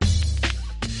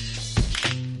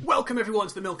Welcome everyone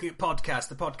to the Milking It Podcast,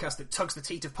 the podcast that tugs the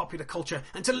teat of popular culture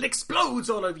until it explodes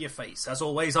all over your face. As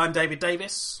always, I'm David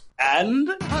Davis. And...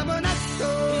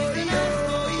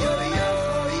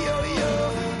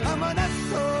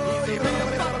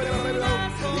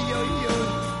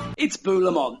 it's Boo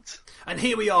Lamont. And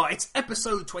here we are, it's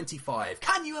episode 25.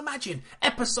 Can you imagine?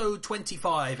 Episode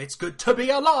 25. It's good to be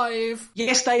alive.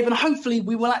 Yes, Dave, and hopefully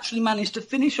we will actually manage to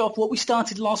finish off what we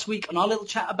started last week on our little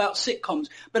chat about sitcoms.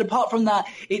 But apart from that,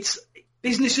 it's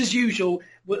business as usual.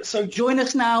 So join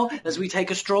us now as we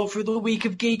take a stroll through the week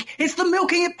of geek. It's the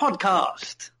Milking It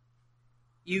Podcast.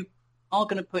 You are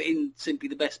going to put in Simply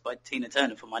the Best by Tina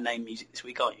Turner for my name music this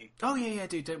week, aren't you? Oh, yeah,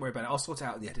 dude, don't worry about it. I'll sort it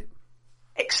out in the edit.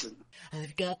 Excellent.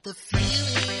 I've got the feeling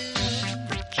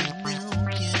that you're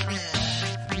milking it.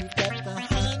 You've got the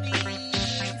honey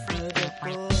for the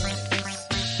boys.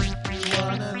 You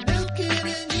wanna milk it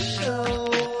and you know.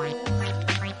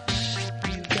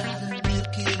 You've gotta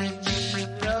milk it and you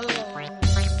know.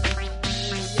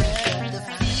 Yeah, the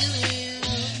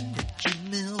feeling that you're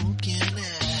milking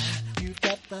it. You've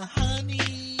got the honey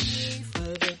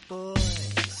for the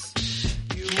boys.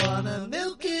 You wanna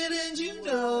milk it and you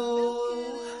know.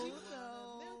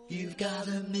 You've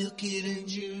gotta milk it and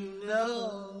you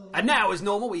know. And now, as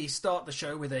normal, we start the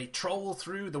show with a troll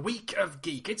through the week of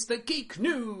geek. It's the Geek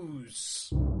News.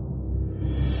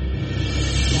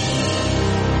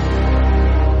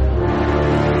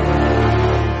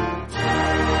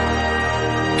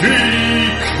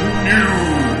 Geek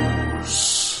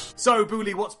News. So,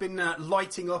 Booley, what's been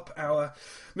lighting up our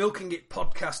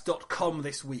milkingitpodcast.com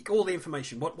this week? All the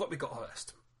information. What we got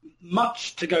first?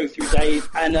 Much to go through, Dave,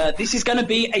 and this is going to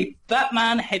be a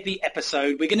Batman-heavy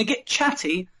episode. We're going to get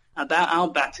chatty about our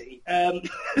Batty. Not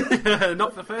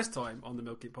for the first time on the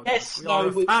Milking Podcast. Yes, we are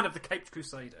a fan of the Caped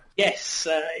Crusader. Yes,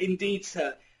 indeed,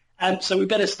 sir. So we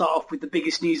better start off with the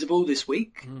biggest news of all this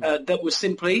week. That was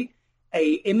simply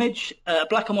a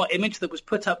black and white image that was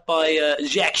put up by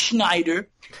Zack Snyder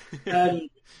Friend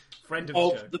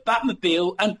of the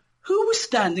Batmobile. And who was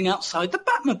standing outside the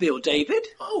Batmobile, David?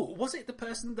 Oh, was it the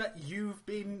person that you've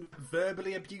been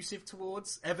verbally abusive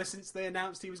towards ever since they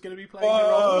announced he was going to be playing the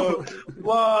role?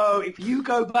 Whoa! If you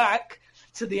go back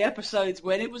to the episodes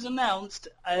when it was announced,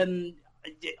 I'm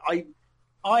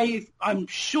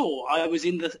sure I was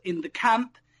in the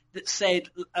camp that said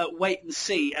wait and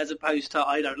see, as opposed to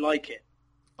I don't like it.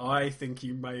 I think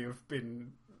you may have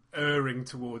been erring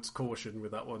towards caution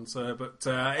with that one, sir. But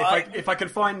if I can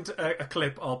find a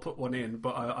clip, I'll put one in.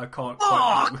 But I can't.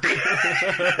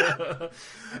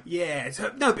 Yeah,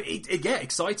 but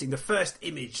exciting. The first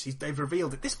image they've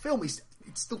revealed it. This film it's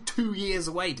still 2 years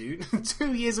away, dude.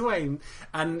 2 years away,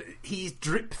 and he's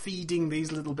drip feeding these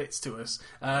little bits to us.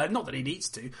 Not that he needs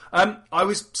to. I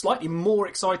was slightly more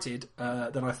excited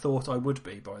than I thought I would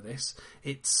be by this.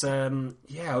 It's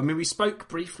we spoke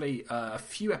briefly a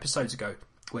few episodes ago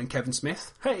when Kevin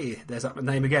Smith, hey, there's that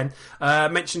name again,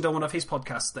 mentioned on one of his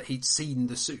podcasts that he'd seen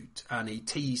the suit, and he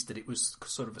teased that it was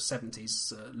sort of a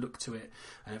 70s look to it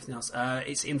and everything else.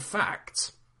 It's in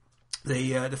fact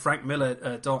the Frank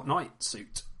Miller Dark Knight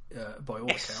suit, by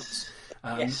all accounts.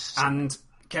 Yes. And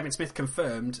Kevin Smith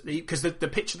confirmed, because the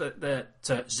picture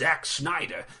that Zack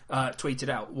Snyder tweeted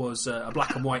out was a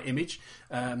black and white image.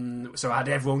 So I had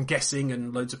everyone guessing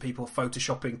and loads of people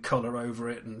photoshopping colour over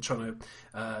it and trying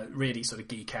to really sort of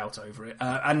geek out over it.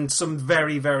 And some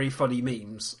very, very funny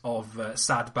memes of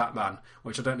sad Batman,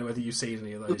 which I don't know whether you've seen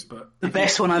any of those. But the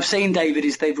best one I've seen, David,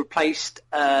 is they've replaced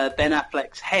Ben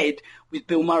Affleck's head with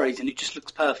Bill Murray's, and it just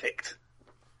looks perfect.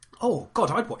 Oh,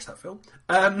 God, I'd watch that film.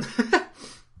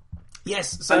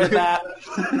 Yes, so...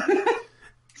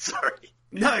 Sorry.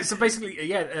 No, so basically,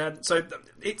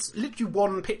 it's literally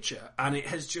one picture, and it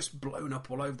has just blown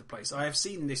up all over the place. I have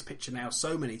seen this picture now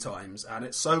so many times, and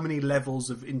it's so many levels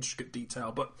of intricate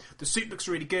detail, but the suit looks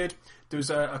really good. There was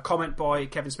a comment by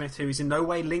Kevin Smith, who is in no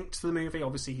way linked to the movie.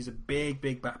 Obviously, he's a big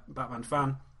Batman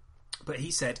fan. But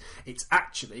he said it's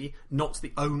actually not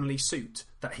the only suit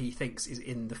that he thinks is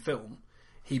in the film.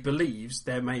 He believes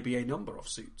there may be a number of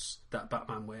suits that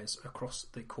Batman wears across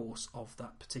the course of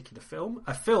that particular film.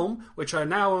 A film which I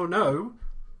now know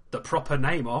the proper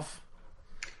name of.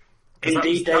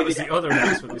 Indeed, that was David. The other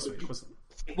announcement this week, wasn't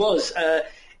it? It was.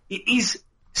 It is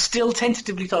still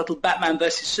tentatively titled Batman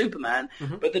vs. Superman,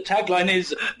 but the tagline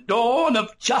is Dawn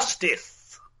of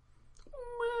Justice.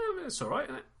 Well, it's all right,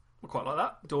 isn't it? I quite like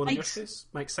that. Dawn of Justice.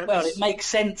 Makes sense. Well, it makes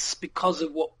sense because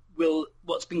of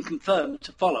what's been confirmed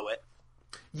to follow it.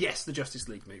 Yes, the Justice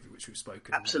League movie, which we've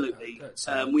spoken. Absolutely.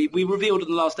 We revealed in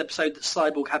the last episode that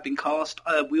Cyborg had been cast.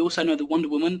 We also know that Wonder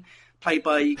Woman, played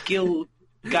by Gilbert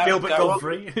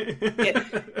Godfrey.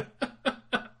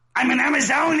 I'm an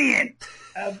Amazonian.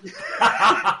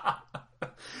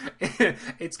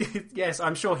 Yes,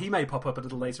 I'm sure he may pop up a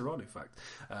little later on. In fact,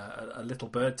 a little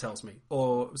bird tells me,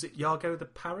 or was it Iago the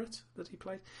parrot that he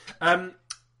played?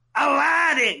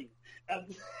 Aladdin.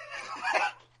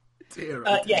 Dear,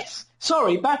 Yes.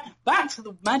 Sorry. Back to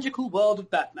the magical world of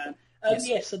Batman. Yes.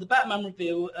 Yes. So the Batman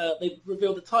reveal. They've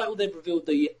revealed the title. They've revealed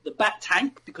the Bat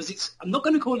Tank, because I'm not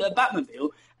going to call it a Batmobile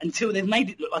until they've made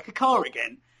it look like a car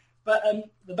again. But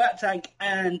the Bat Tank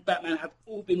and Batman have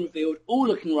all been revealed, all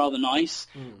looking rather nice,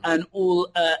 and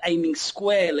all aiming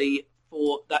squarely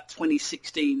for that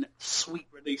 2016 sweet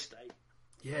release date.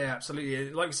 Yeah,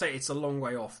 absolutely. Like I say, it's a long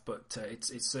way off, but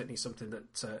it's certainly something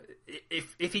that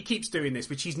if he keeps doing this,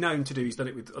 which he's known to do, he's done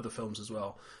it with other films as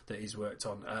well that he's worked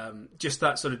on. Just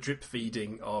that sort of drip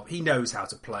feeding of, he knows how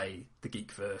to play the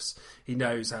Geekverse. He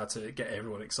knows how to get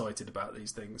everyone excited about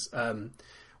these things.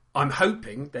 I'm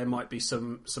hoping there might be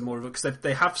some more of it, because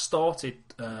they have started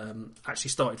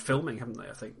filming, haven't they?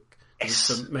 I think. There's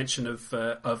some mention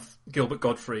of Gilbert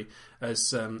Godfrey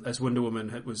as Wonder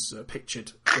Woman was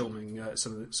pictured filming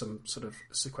some sort of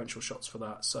sequential shots for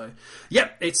that. So yeah,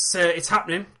 it's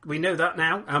happening. We know that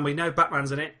now, and we know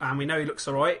Batman's in it, and we know he looks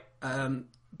all right. Ben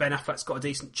Affleck's got a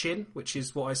decent chin, which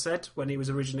is what I said when he was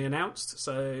originally announced.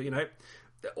 So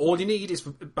all you need is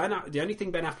the only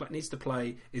thing Ben Affleck needs to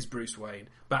play is Bruce Wayne.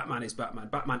 Batman is Batman.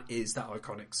 Batman is that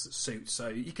iconic suit. So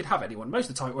you could have anyone. Most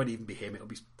of the time, it won't even be him. It'll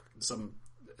be some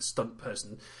stunt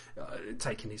person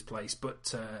taking his place.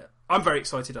 But I'm very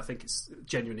excited. I think it's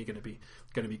genuinely going to be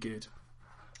good.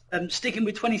 Sticking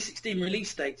with 2016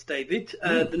 release dates, David,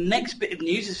 the next bit of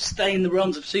news is staying the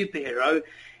realms of superhero.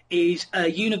 Is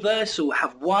Universal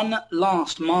have one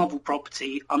last Marvel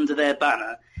property under their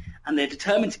banner, and they're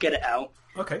determined to get it out.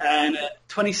 Okay. And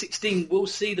 2016 will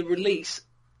see the release.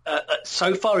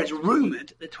 So far, it's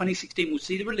rumoured that 2016 will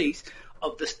see the release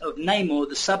of Namor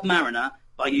the Submariner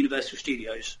by Universal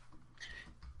Studios.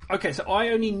 Okay, so I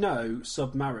only know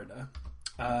Submariner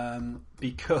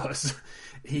because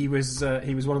he was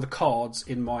one of the cards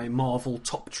in my Marvel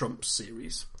Top Trumps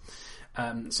series.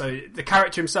 So the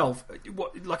character himself,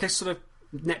 like a sort of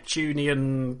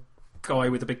Neptunian guy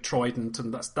with a big trident,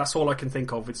 and that's all I can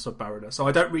think of with Submariner. So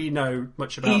I don't really know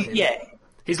much about him. Yeah.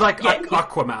 He's like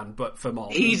Aquaman, but for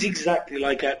Marvel. He's exactly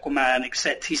like Aquaman,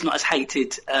 except he's not as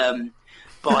hated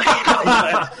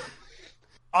by...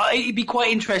 It'd be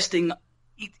quite interesting.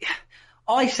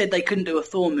 I said they couldn't do a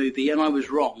Thor movie, and I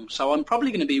was wrong. So I'm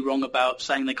probably going to be wrong about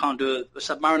saying they can't do a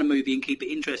Submariner movie and keep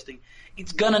it interesting.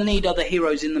 It's going to need other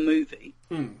heroes in the movie.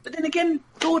 But then again,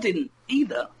 Thor didn't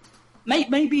either.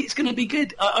 Maybe it's going to be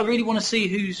good. I really want to see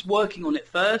who's working on it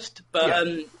first, but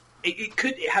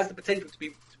it has the potential to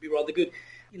be rather good.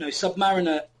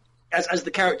 Submariner, as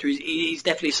the character, he's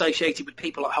definitely associated with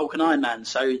people like Hulk and Iron Man.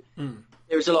 So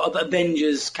there's a lot of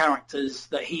Avengers characters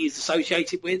that he is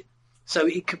associated with. So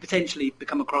it could potentially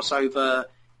become a crossover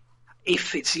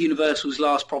if it's Universal's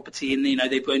last property, and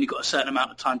they've only got a certain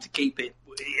amount of time to keep it.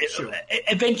 Sure.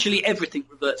 Eventually, everything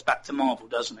reverts back to Marvel,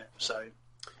 doesn't it? So.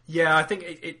 Yeah, I think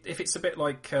if it's a bit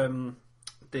like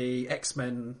the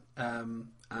X-Men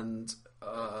and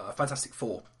Fantastic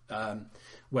Four,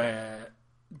 where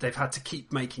they've had to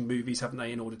keep making movies, haven't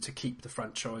they, in order to keep the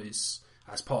franchise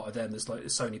as part of them. There's like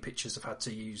Sony Pictures have had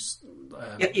to use...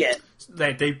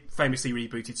 They famously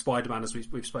rebooted Spider-Man, as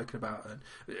we've spoken about,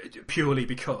 purely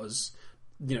because...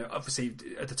 obviously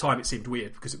at the time it seemed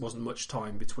weird because it wasn't much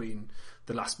time between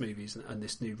the last movies and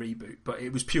this new reboot, but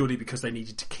it was purely because they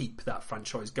needed to keep that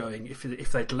franchise going.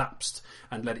 If they'd lapsed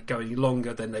and let it go any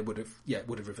longer, then they would have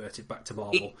reverted back to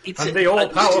Marvel and the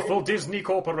all-powerful Disney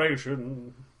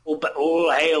Corporation.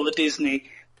 All hail the Disney!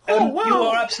 Wow. You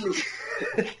are absolutely.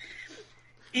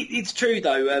 It's true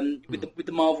though. With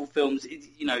the Marvel films,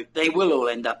 they will all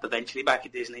end up eventually back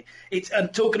at Disney. It's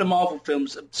talking of Marvel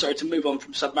films. Sorry to move on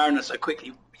from Submariner so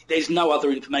quickly. There's no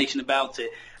other information about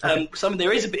it.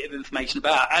 There is a bit of information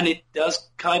about, and it does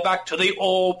tie back to the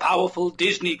all-powerful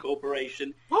Disney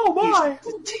Corporation. Oh my!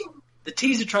 The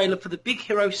teaser trailer for the Big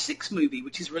Hero 6 movie,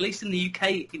 which is released in the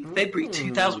UK in February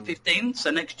 2015, so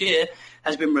next year,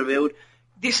 has been revealed.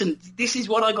 This is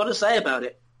what I got to say about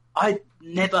it. I'd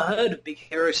never heard of Big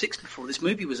Hero 6 before this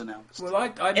movie was announced. Well,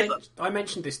 I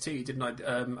mentioned this to you, didn't I?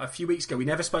 A few weeks ago. We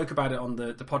never spoke about it on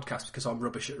the podcast because I'm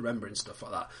rubbish at remembering stuff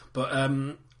like that. But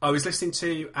I was listening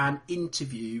to an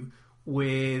interview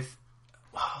with...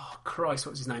 Oh, Christ,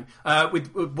 what's his name?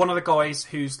 With one of the guys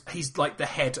he's like the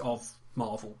head of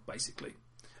Marvel, basically.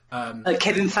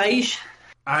 Kevin Feige?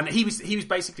 And he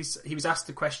was asked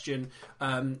the question,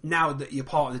 now that you're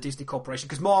part of the Disney Corporation,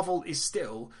 because Marvel is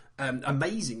still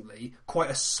amazingly, quite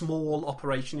a small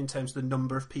operation in terms of the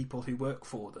number of people who work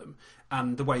for them,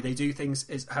 and the way they do things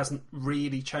hasn't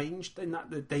really changed. In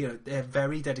that they're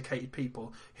very dedicated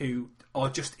people who are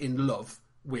just in love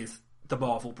with the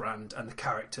Marvel brand and the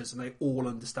characters, and they all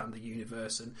understand the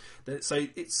universe. And so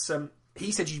it's.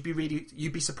 He said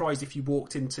you'd be surprised if you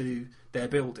walked into their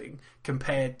building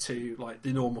compared to like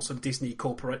the normal sort of Disney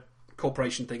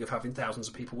corporation thing of having thousands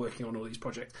of people working on all these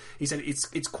projects. He said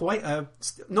it's quite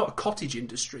not a cottage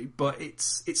industry, but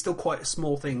it's still quite a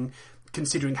small thing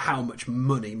considering how much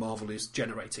money Marvel is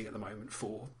generating at the moment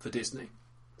for Disney.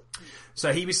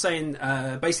 So he was saying,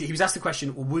 basically, he was asked the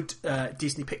question, would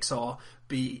Disney Pixar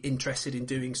be interested in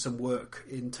doing some work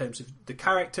in terms of the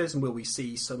characters, and will we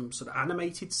see some sort of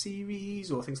animated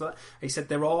series or things like that? He said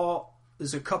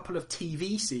there's a couple of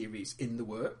TV series in the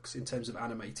works in terms of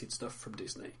animated stuff from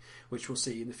Disney, which we'll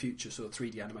see in the future, sort of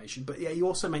 3D animation. But yeah, he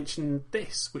also mentioned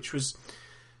this, which was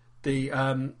the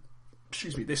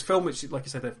this film, which, like I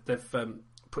said, they've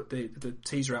put the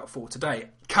teaser out for today.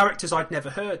 Characters I'd never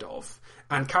heard of,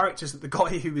 and characters that the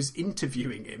guy who was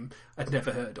interviewing him had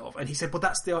never heard of. And he said, well,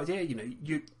 that's the idea,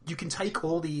 you can take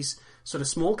all these sort of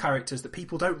small characters that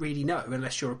people don't really know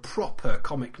unless you're a proper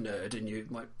comic nerd and you're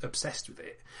like obsessed with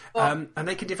it, and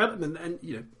they can develop them. And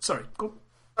sorry, go on.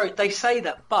 Sorry, they say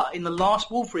that, but in the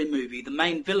last Wolverine movie, the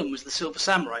main villain was the Silver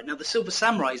Samurai. Now, the Silver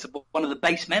Samurai is one of the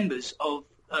base members of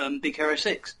Big Hero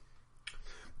 6.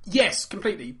 Yes,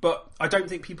 completely. But I don't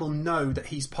think people know that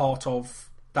he's part of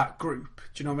that group.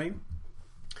 Do you know what I mean?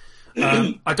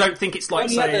 I don't think it's like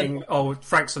saying,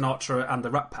 Frank Sinatra and the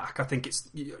Rat Pack. I think it's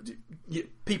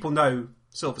people know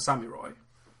Silver Samurai.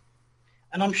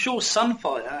 And I'm sure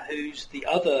Sunfire, who's the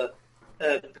other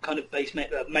kind of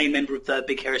main member of the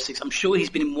Big Hero 6, I'm sure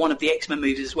he's been in one of the X-Men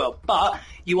movies as well. But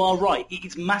you are right,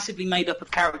 it's massively made up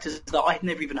of characters that I'd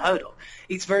never even heard of.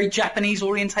 It's very Japanese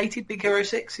orientated, Big Hero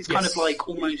 6. It's kind of like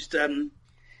almost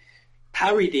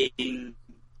parodying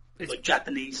like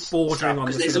Japanese bordering stuff, on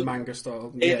the sort of manga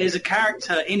style. There's a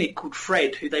character in it called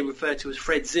Fred, who they refer to as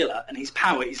Fredzilla, and his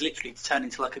power is literally to turn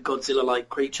into like a Godzilla-like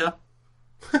creature.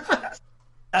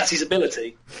 That's his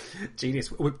ability.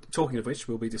 Genius. Talking of which,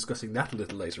 we'll be discussing that a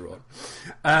little later on.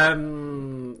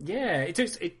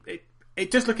 It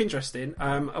does look interesting.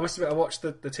 I must admit, I watched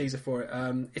the teaser for it.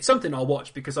 It's something I'll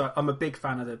watch because I'm a big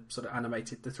fan of the sort of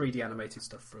the 3D animated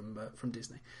stuff from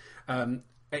Disney.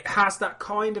 It has that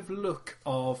kind of look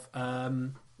of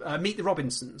Meet the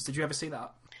Robinsons. Did you ever see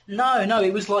that? No,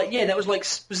 it was like,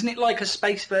 wasn't it like a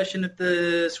space version of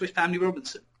the Swiss Family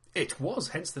Robinson? It was,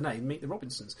 hence the name, Meet the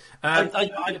Robinsons.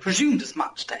 I presumed as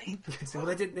much, Dave. Well,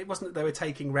 they didn't. It wasn't that they were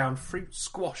taking round fruit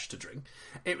squash to drink.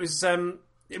 It was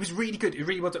really good. It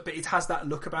really was, but it has that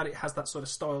look about it. It has that sort of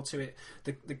style to it.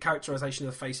 The characterization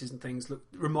of the faces and things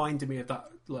reminded me of that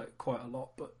quite a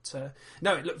lot. But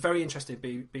no, it looked very interesting.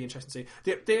 Be interesting to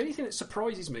see. The only thing that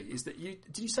surprises me is that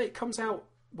did you say it comes out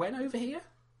when over here?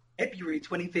 February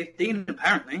 2015,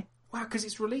 apparently. Wow, because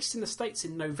it's released in the States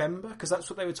in November, because that's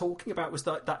what they were talking about, was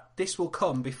that this will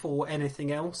come before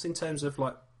anything else in terms of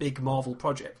like big Marvel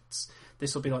projects.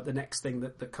 This will be like the next thing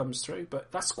that comes through.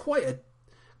 But that's quite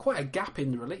a gap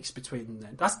in the release between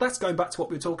then. That's going back to what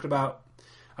we were talking about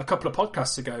a couple of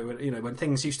podcasts ago, when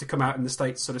things used to come out in the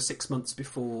States sort of 6 months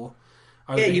before.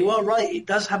 Yeah, you are right. It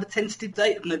does have a tentative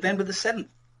date of November the 7th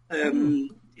in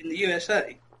the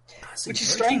USA, which is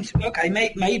strange. Okay,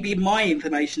 maybe my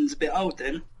information's a bit old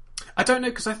then. I don't know,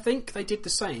 because I think they did the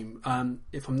same,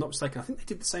 if I'm not mistaken. I think they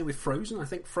did the same with Frozen. I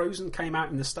think Frozen came out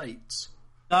in the States.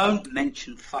 Don't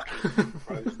mention fucking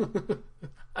Frozen.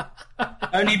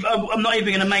 I'm not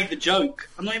even going to make the joke.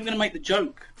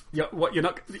 Yeah, what, you're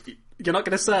not going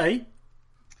to say?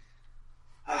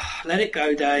 Let it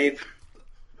go, Dave.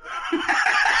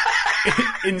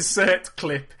 Insert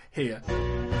clip here.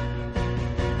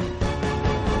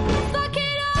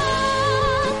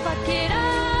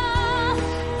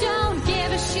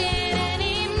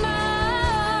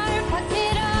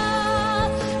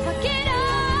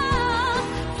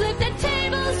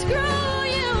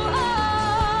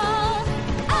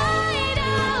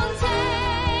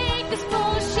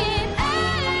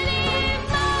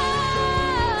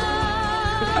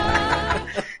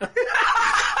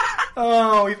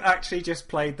 Oh, we've actually just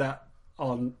played that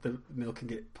on the Milk and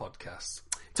Git podcast.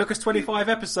 It took us 25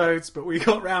 episodes, but we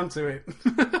got round to it.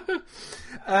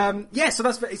 So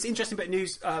it's an interesting bit of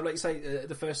news. Like you say,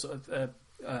 the first sort of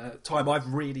time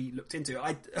I've really looked into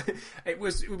it. It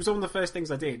was one of the first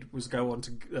things I did was go on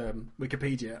to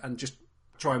Wikipedia and just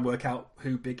try and work out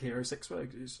who Big Hero 6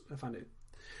 was. I found it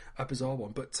a bizarre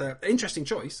one, but interesting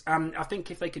choice. I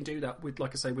think if they can do that with,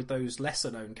 like I say, with those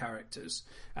lesser known characters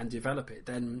and develop it,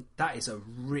 then that is a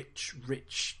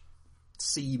rich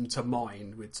seam to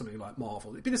mine with something like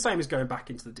Marvel. It'd be the same as going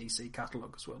back into the DC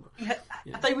catalogue as well.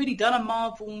 Have they really done a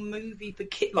Marvel movie for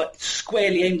kids, like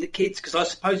squarely aimed at kids? Because I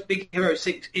suppose Big Hero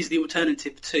 6 is the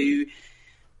alternative to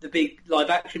the big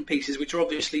live action pieces, which are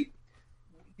obviously,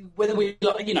 whether they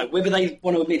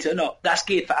want to admit it or not, that's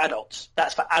geared for adults.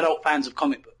 That's for adult fans of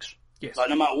comic books. Yes. Like,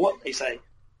 no matter what they say.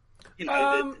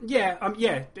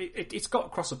 It's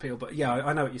got cross appeal, but yeah,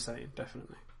 I know what you're saying,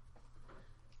 definitely.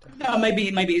 No,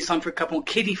 maybe it's time for a couple more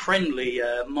kiddie-friendly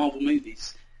Marvel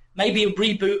movies. Maybe a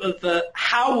reboot of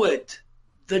Howard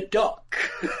the Duck.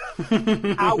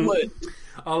 Howard.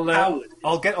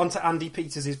 I'll get onto Andy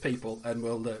Peters' people, and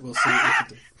we'll see what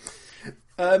we can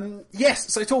do.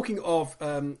 Yes. So talking of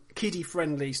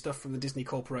kiddie-friendly stuff from the Disney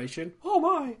Corporation, oh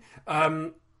my!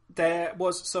 There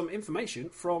was some information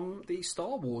from the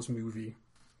Star Wars movie,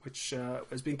 which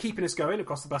has been keeping us going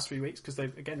across the past 3 weeks because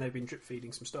they've been drip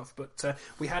feeding some stuff. But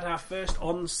we had our first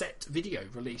on-set video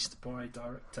released by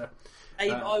director.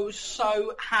 Abe, I was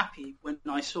so happy when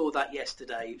I saw that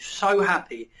yesterday. So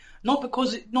happy, not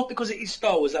because it is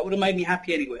Star Wars. That would have made me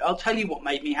happy anyway. I'll tell you what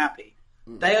made me happy.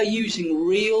 They are using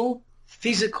real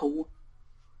physical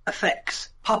effects,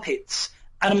 puppets,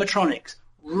 animatronics,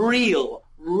 real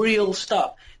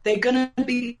stuff. They're going to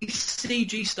be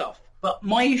CG stuff. But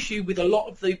my issue with a lot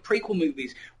of the prequel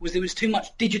movies was there was too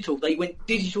much digital. They went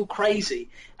digital crazy,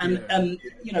 and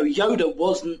Yoda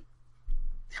wasn't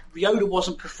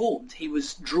performed. He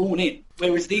was drawn in.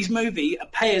 Whereas these movies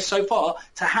appear so far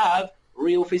to have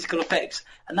real physical effects,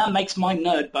 and that makes my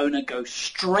nerd boner go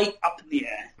straight up in the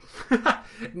air.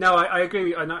 No, I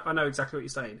agree. I know exactly what you're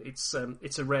saying. It's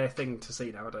a rare thing to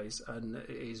see nowadays, and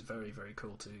it is very, very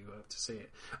cool to see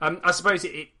it. I suppose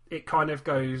it kind of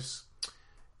goes.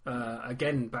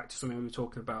 Again, back to something we were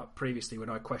talking about previously when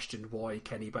I questioned why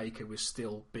Kenny Baker was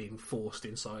still being forced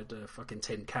inside a fucking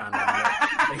tin can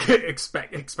and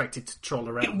expected to troll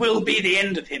around. It will be the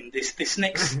end of him. This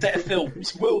next set of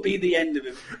films will be the end of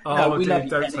him. Oh, we love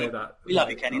you, don't say that. We love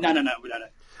you, Kenny. No, we don't.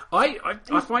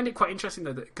 I find it quite interesting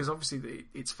though, because obviously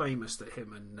it's famous that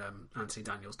him and Anthony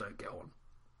Daniels don't get on,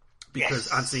 because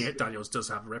yes. Anthony Daniels does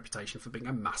have a reputation for being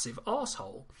a massive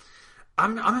arsehole.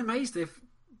 I'm amazed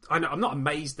I'm not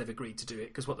amazed they've agreed to do it,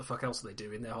 because what the fuck else are they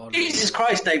doing? They're hardly... Jesus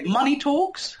Christ, Dave. Money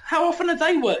talks? How often have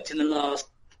they worked in the last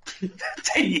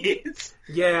 10 years?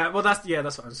 Yeah, well, that's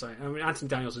what I'm saying. I mean, Anthony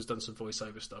Daniels has done some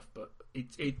voiceover stuff, but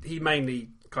he mainly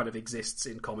kind of exists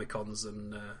in Comic-Cons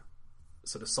and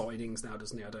sort of signings now,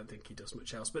 doesn't he? I don't think he does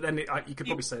much else. But then you could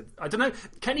probably say, I don't know,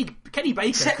 Kenny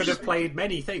Baker could have played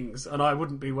many things, and I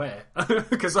wouldn't be aware,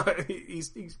 because he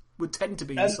would tend to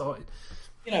be inside.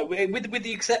 You know, with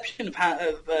the exception of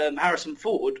Harrison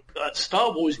Ford,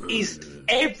 Star Wars is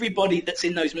everybody that's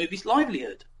in those movies'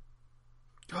 livelihood.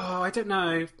 Oh, I don't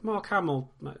know. Mark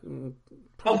Hamill. No.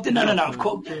 Of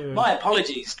course. Yeah. My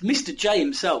apologies. Mr. J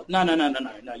himself. No.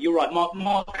 You're right.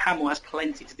 Mark Hamill has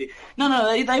plenty to do.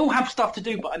 No. They all have stuff to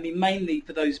do, but I mean, mainly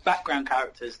for those background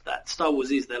characters, that Star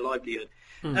Wars is their livelihood.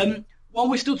 While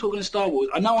we're still talking to Star Wars,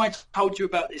 I know I told you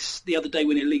about this the other day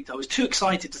when it leaked. I was too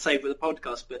excited to say it for the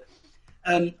podcast, but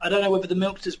I don't know whether the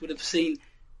Milksters would have seen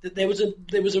that there was a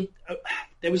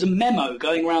memo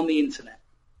going around the internet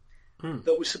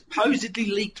that was supposedly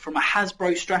leaked from a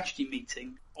Hasbro strategy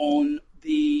meeting on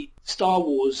the Star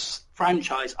Wars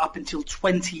franchise up until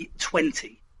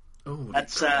 2020. Oh,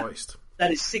 that's Christ.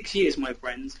 That is 6 years, my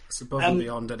friends. It's above and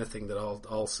beyond anything that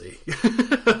I'll see.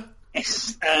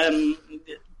 Yes,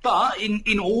 but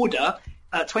in order.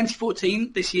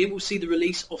 2014, this year, we'll see the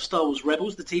release of Star Wars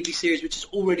Rebels, the TV series, which has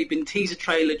already been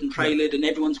teaser-trailered, and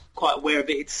everyone's quite aware of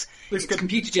it. It's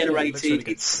computer-generated. Really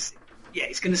it's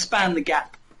going to span the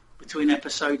gap between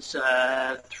episodes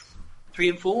 3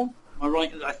 and 4. Am I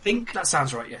right? I think. That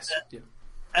sounds right, yes.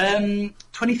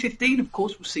 2015, of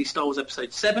course, we'll see Star Wars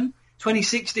Episode 7.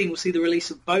 2016, we'll see the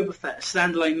release of Boba Fett, a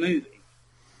standalone movie.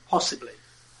 Possibly.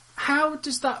 How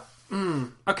does that...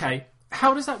 okay.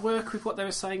 How does that work with what they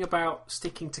were saying about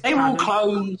sticking to canon?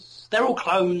 They're all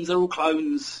clones.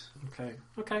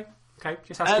 Okay.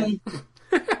 Just asking.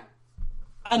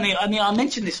 I mean, I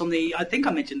mentioned this I think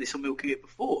I mentioned this on Milking It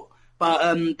before,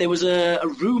 but there was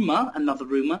another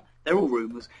rumour. They're all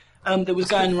rumours. That was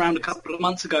going around a couple of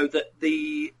months ago that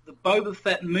the Boba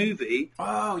Fett movie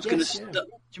was going to. Do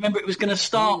you remember it was going to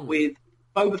start with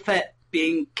Boba Fett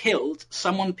being killed,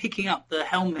 someone picking up the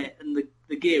helmet and the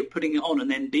gear, putting it on, and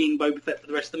then being Boba Fett for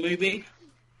the rest of the movie?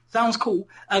 Sounds cool.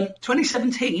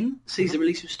 2017 sees the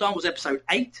release of Star Wars Episode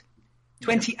 8.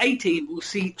 2018 we'll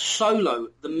see Solo,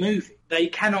 the movie. They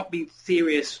cannot be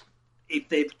serious if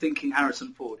they're thinking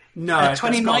Harrison Ford. No, it's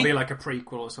got to be like a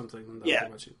prequel or something. Yeah.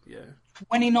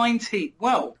 2019.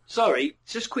 Well, sorry,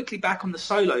 just quickly back on the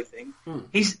Solo thing.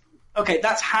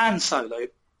 That's Han Solo.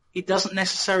 It doesn't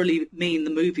necessarily mean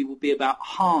the movie will be about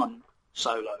Han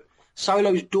Solo.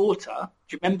 Solo's daughter.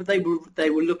 Do you remember they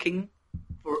were looking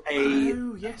for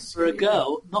a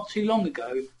girl not too long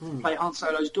ago to play Han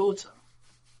Solo's daughter?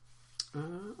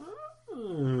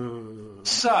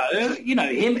 So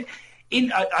him.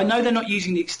 I know they're not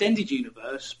using the extended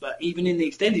universe, but even in the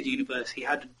extended universe, he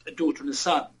had a daughter and a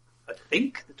son. I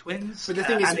think the twins. But the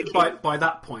thing is, by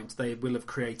that point, they will have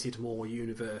created more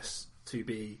universe to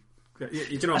be.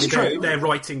 You know what I mean? They're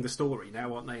writing the story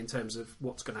now, aren't they? In terms of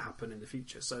what's going to happen in the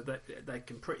future, so they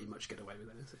can pretty much get away with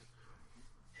anything.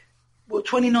 Well,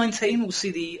 2019 will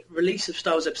see the release of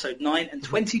Star Wars Episode 9, and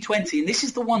 2020, and this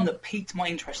is the one that piqued my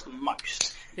interest the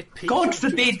most. God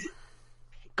forbid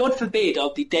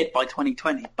I'll be dead by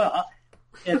 2020, but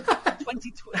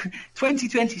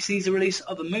 2020 sees the release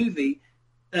of a movie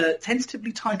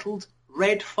tentatively titled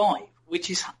Red 5, which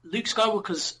is Luke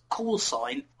Skywalker's call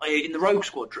sign in the Rogue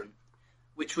Squadron,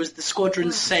 which was the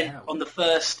squadron sent on the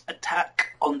first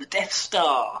attack on the Death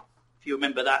Star, if you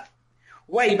remember that,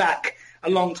 way back a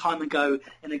long time ago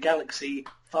in a galaxy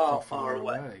far, far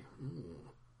away.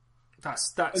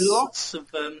 That's lots of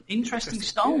interesting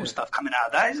Star Wars stuff coming out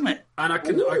of that, isn't it? And I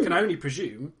can only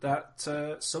presume that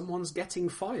someone's getting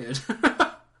fired.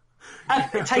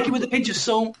 Take it with a pinch of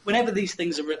salt. Whenever these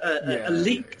things are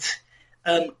leaked,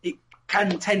 it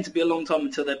can tend to be a long time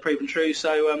until they're proven true.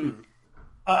 So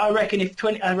I reckon if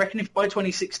by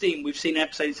 2016 we've seen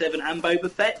Episode 7 and Boba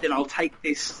Fett, then I'll take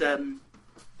this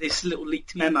little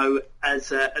leaked memo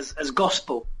as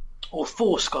gospel or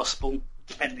false gospel,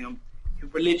 depending on your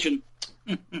religion.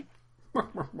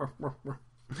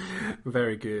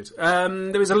 Very good.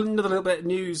 There was another little bit of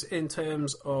news in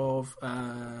terms of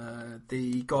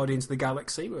the Guardians of the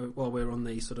Galaxy while we're on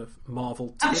the sort of Marvel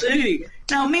tip. Absolutely.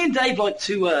 Now, me and Dave like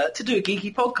to do a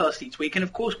geeky podcast each week, and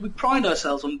of course we pride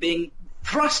ourselves on being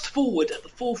thrust forward at the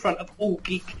forefront of all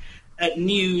geek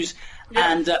news,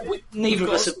 and neither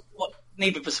of us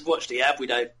have watched it, have we,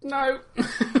 Dave? No.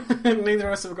 Neither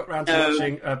of us have got round to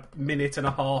watching a minute and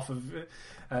a half of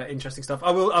interesting stuff.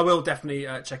 I will definitely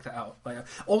check that out later.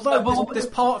 Although there's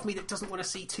part of me that doesn't want to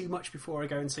see too much before I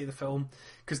go and see the film,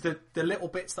 because the little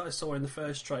bits that I saw in the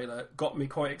first trailer got me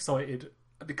quite excited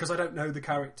because I don't know the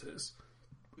characters.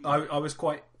 I was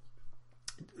quite...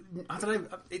 I don't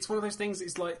know. It's one of those things.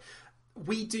 It's like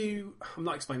we do... I'm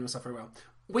not explaining myself very well.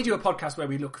 We do a podcast where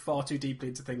we look far too deeply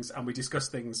into things and we discuss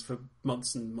things for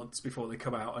months and months before they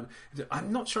come out. And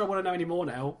I'm not sure I want to know any more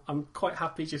now. I'm quite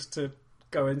happy just to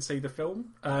go and see the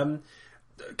film.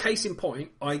 Case in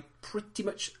point, I pretty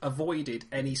much avoided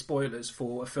any spoilers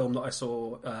for a film that I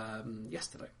saw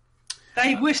yesterday.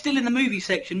 Dave, we're still in the movie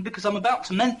section because I'm about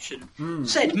to mention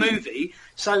said movie.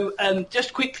 So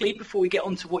just quickly, before we get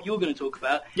on to what you're going to talk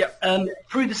about,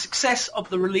 through the success of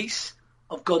the release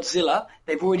of Godzilla,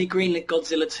 they've already greenlit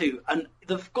Godzilla 2, and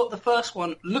they've got the first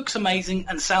one, looks amazing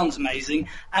and sounds amazing,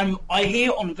 and I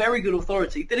hear on very good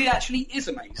authority that it actually is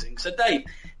amazing. So Dave,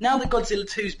 now that Godzilla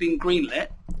 2's been greenlit,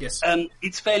 yes,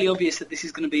 it's fairly obvious that this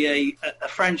is going to be a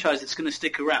franchise that's going to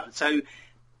stick around. So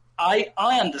I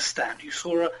understand you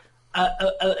saw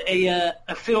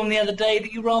a film the other day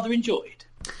that you rather enjoyed.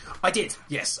 I did,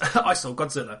 yes. I saw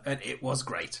Godzilla, and it was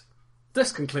great.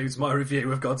 This concludes my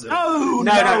review of Godzilla.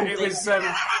 No, it was.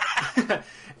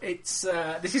 It's.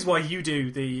 This is why you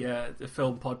do the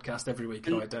film podcast every week,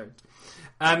 and I don't.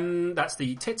 That's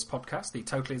the Tits podcast, the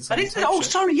Totally Insane.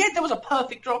 Sorry, there was a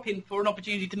perfect drop in for an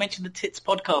opportunity to mention the Tits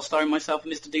podcast, starring myself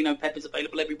and Mr. Dino Peppers,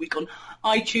 available every week on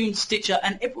iTunes, Stitcher,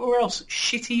 and everywhere else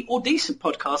shitty or decent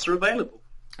podcasts are available.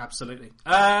 Absolutely.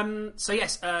 So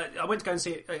yes, I went to go and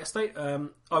see it yesterday.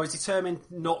 I was determined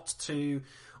not to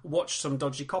watch some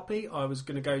dodgy copy. I was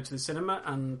going to go to the cinema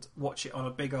and watch it on a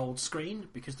big old screen,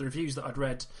 because the reviews that I'd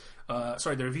read,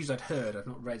 the reviews I'd heard, I've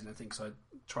not read anything, so I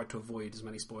tried to avoid as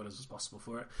many spoilers as possible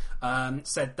for it,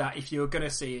 said that if you're going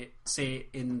to see it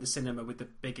in the cinema with the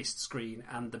biggest screen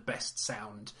and the best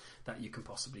sound that you can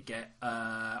possibly get.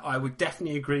 I would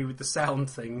definitely agree with the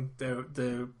sound thing.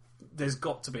 There's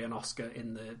got to be an Oscar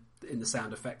in the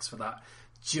sound effects for that.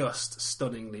 Just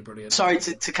stunningly brilliant. Sorry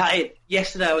to cut in.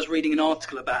 Yesterday I was reading an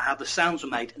article about how the sounds were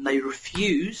made, and they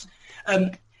refuse.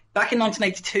 Back in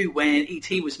 1982, when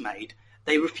E.T. was made,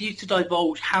 they refused to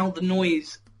divulge how the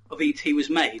noise of E.T. was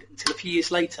made until a few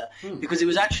years later, because it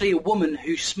was actually a woman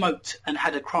who smoked and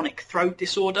had a chronic throat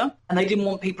disorder, and they didn't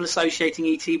want people associating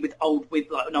E.T. with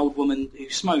like an old woman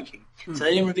who's smoking. So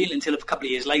they didn't reveal it until a couple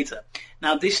of years later.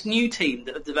 Now, this new team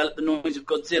that have developed the Noise of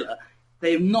Godzilla,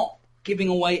 they're not giving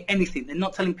away anything. They're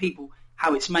not telling people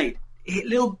how it's made. A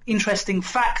little interesting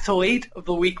factoid of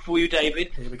the week for you,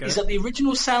 David, is that the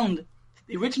original sound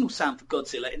for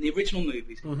Godzilla in the original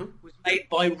movies was made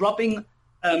by rubbing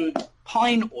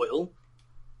pine oil.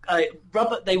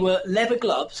 They were leather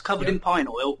gloves covered in pine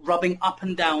oil, rubbing up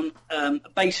and down a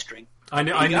bass string. I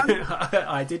know.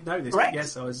 I did know this. Correct.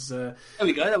 Yes, I was. There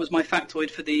we go. That was my factoid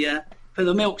for the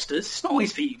Milksters. It's not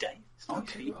always for you, Dave. It's not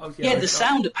for you. The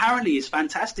sound apparently is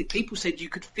fantastic. People said you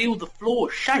could feel the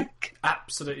floor shake.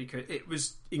 Absolutely could. It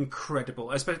was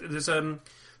incredible. Especially there's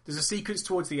a sequence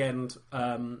towards the end,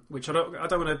 which I don't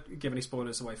want to give any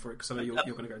spoilers away for it because I know you're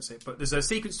going to go and see it. But there's a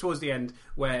sequence towards the end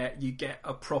where you get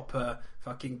a proper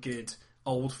fucking good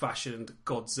old-fashioned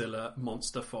Godzilla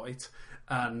monster fight.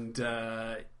 And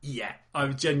I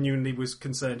genuinely was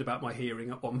concerned about my hearing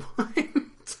at one point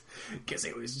because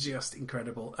it was just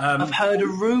incredible. I've heard a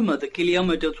rumour that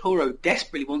Guillermo del Toro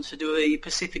desperately wants to do a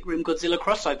Pacific Rim Godzilla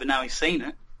crossover now he's seen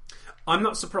it. I'm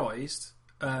not surprised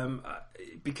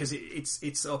because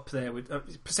it's up there with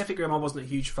Pacific Rim. I wasn't a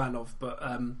huge fan of, but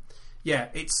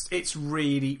it's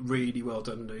really, really well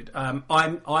done, dude.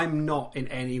 I'm not in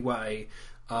any way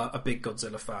a big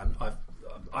Godzilla fan.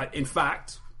 In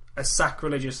fact, as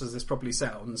sacrilegious as this probably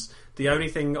sounds, the only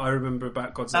thing I remember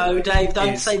about Godzilla... Oh, Dave,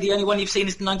 don't say the only one you've seen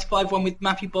is the 95 one with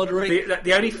Matthew Broderick.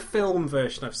 The only film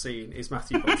version I've seen is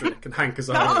Matthew Broderick and Hank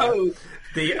Azaria.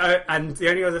 No! And the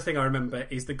only other thing I remember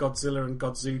is the Godzilla and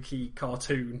Godzuki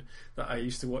cartoon that I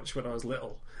used to watch when I was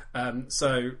little.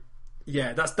 So,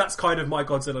 yeah, that's kind of my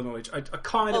Godzilla knowledge. I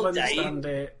kind of understand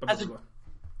Dave, it. Blah, blah, blah.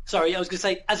 Sorry, I was going to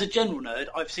say, as a general nerd,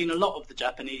 I've seen a lot of the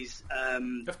Japanese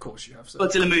of course you have, sir.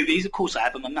 Godzilla movies. Of course I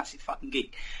have. I'm a massive fucking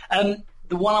geek.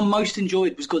 The one I most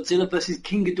enjoyed was Godzilla vs.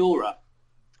 King Ghidorah,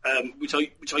 which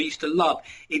I used to love.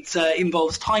 It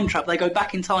involves time travel. They go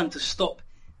back in time to stop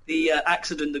the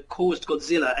accident that caused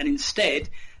Godzilla, and instead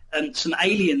some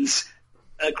aliens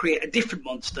create a different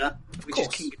monster, which is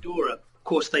King Ghidorah. Of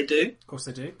course they do. Of course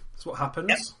they do. That's what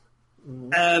happens.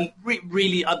 Yep.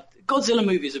 Really, Godzilla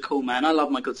movies are cool, man. I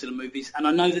love my Godzilla movies, and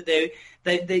I know that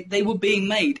they were being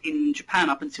made in Japan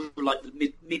up until like the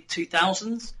mid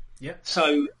 2000s. Yeah.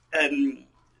 So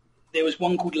there was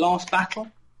one called Last Battle.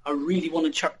 I really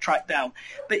want to track down,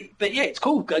 but yeah, it's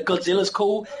cool. Godzilla's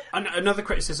cool. And another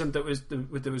criticism that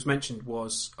was mentioned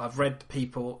was I've read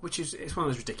people, which is it's one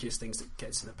of those ridiculous things that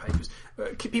gets in the papers.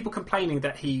 People complaining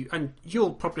that and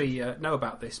you'll probably know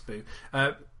about this, Boo.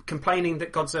 Complaining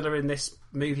that Godzilla in this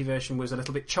movie version was a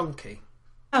little bit chunky.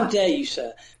 How dare you,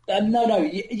 sir? No.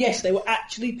 Yes, there were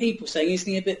actually people saying,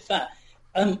 isn't he a bit fat?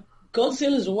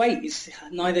 Godzilla's weight is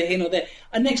neither here nor there.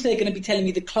 And next they're going to be telling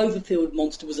me the Cloverfield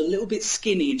monster was a little bit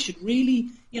skinny and should really,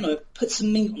 put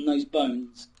some meat on those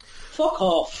bones. Fuck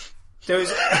off. There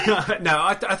was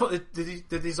I thought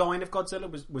the design of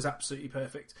Godzilla was absolutely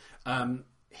perfect.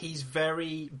 He's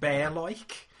very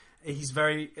bear-like. He's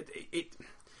very...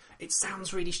 It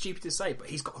sounds really stupid to say, but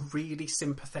he's got a really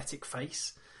sympathetic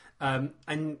face.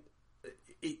 And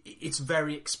it's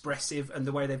very expressive, and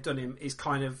the way they've done him is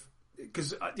kind of...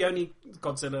 Because the only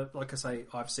Godzilla, like I say,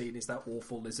 I've seen is that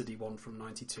awful lizardy one from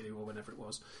 92 or whenever it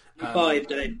was. 95,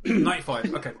 Dave.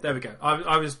 95, okay, there we go.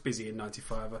 I was busy in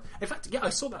 95. In fact, yeah, I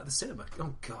saw that at the cinema.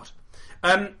 Oh, God.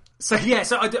 So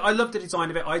I loved the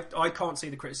design of it. I can't see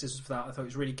the criticisms for that. I thought it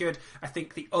was really good. I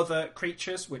think the other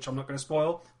creatures, which I'm not going to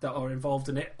spoil, that are involved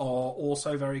in it are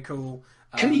also very cool.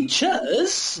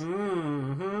 Creatures?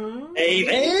 Mm-hmm.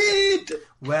 David!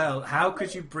 Well, how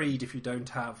could you breed if you don't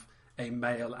have a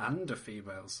male and a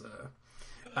female, sir?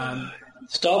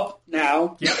 Stop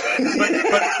now. Yeah,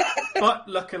 but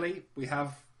luckily we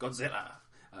have Godzilla.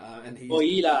 And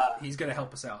he's going to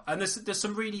help us out. And there's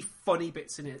some really funny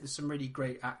bits in it. There's some really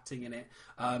great acting in it.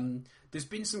 There's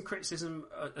been some criticism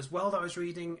as well that I was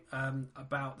reading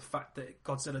about the fact that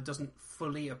Godzilla doesn't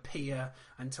fully appear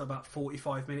until about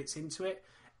 45 minutes into it.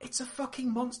 It's a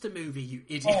fucking monster movie, you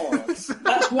idiot. Oh,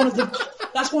 that's one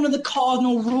of the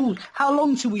cardinal rules. How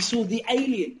long till we saw the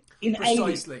alien in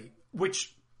Precisely. Alien?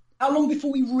 How long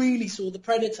before we really saw the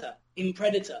Predator in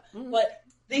Predator? Like,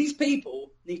 these people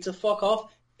need to fuck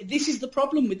off. This is the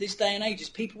problem with this day and age, is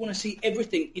people want to see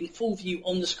everything in full view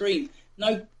on the screen.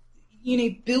 No, you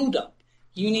need build-up.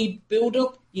 You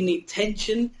need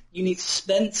tension, you need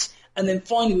suspense, and then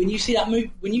finally, when you see that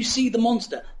when you see the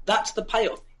monster, that's the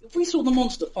payoff. If we saw the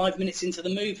monster 5 minutes into the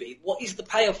movie, what is the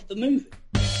payoff of the movie?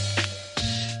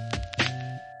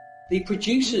 the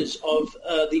producers of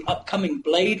the upcoming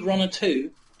Blade Runner 2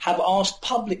 have asked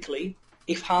publicly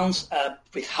if Han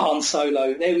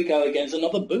Solo, there we go again, it's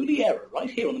another booty error right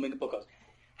here on the Mega Podcast,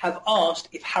 have asked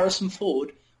if Harrison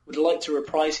Ford would like to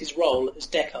reprise his role as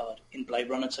Deckard in Blade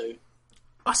Runner 2.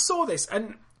 I saw this,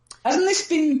 and hasn't this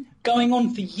been going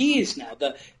on for years now,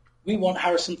 that we want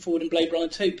Harrison Ford in Blade Runner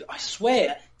 2? But I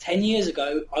swear, 10 years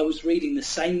ago, I was reading the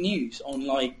same news on,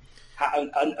 like,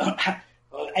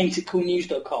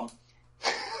 ain'titcoolnews.com.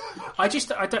 I don't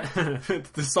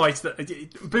the site that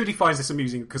Booty finds this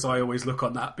amusing because I always look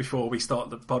on that before we start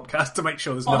the podcast to make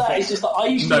sure there's nothing. It's just that I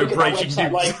used to no look at that breaking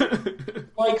website news.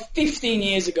 like 15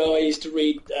 years ago. I used to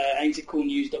read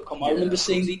ain'titcoolnews.com. I remember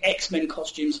seeing the X-Men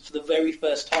costumes for the very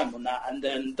first time on that, and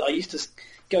then I used to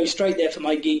go straight there for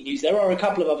my geek news. There are a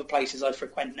couple of other places I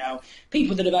frequent now.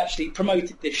 People that have actually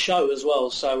promoted this show as well.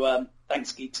 So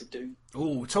thanks, Geeks of Doom.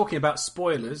 Oh, talking about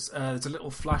spoilers, there's a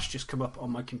little flash just come up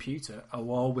on my computer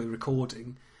while we're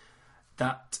recording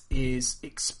that is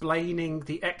explaining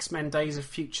the X-Men Days of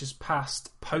Futures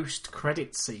Past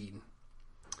post-credit scene.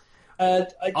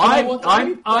 Don't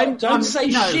say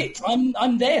no. shit.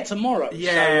 I'm there tomorrow.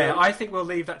 Yeah, so, I think we'll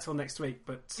leave that till next week.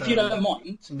 But if you don't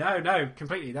mind. No,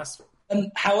 completely. That's.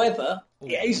 However,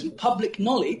 it is public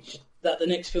knowledge that the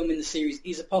next film in the series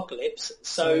is Apocalypse.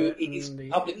 So it is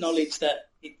public knowledge that.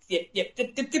 Yep.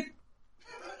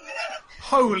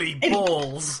 Holy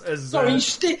balls! Sorry,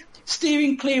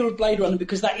 steering clear of Blade Runner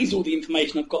because that is all the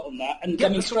information I've got on that. And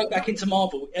coming straight back into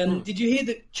Marvel. Did you hear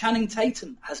that Channing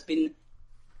Tatum has been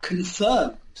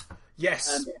confirmed?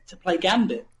 Yes. To play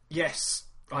Gambit. Yes,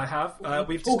 I have.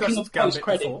 We've Talking discussed of Gambit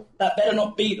post-credit, before. that better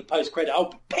not be the post-credit. I'll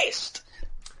be pissed.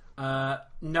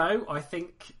 No, I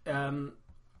think I'm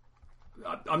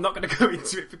not going to go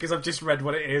into it because I've just read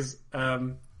what it is.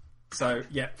 So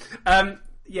yeah,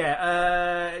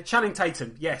 Channing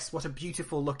Tatum. Yes, what a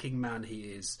beautiful looking man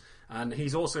he is, and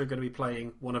he's also going to be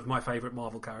playing one of my favourite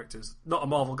Marvel characters. Not a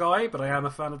Marvel guy, but I am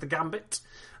a fan of the Gambit.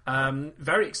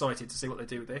 Very excited to see what they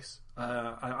do with this.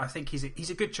 I think he's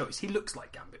a good choice. He looks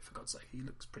like Gambit, for God's sake. He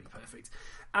looks pretty perfect.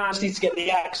 And Just need to get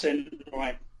the accent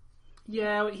right.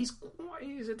 yeah, he's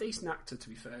a decent actor, to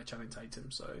be fair, Channing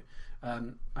Tatum. So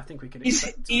I think we can.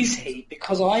 Is he?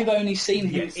 Because I've only seen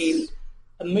him in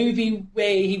a movie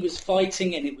where he was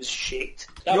fighting and it was shit.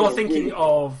 You're thinking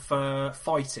of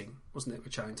Fighting, wasn't it,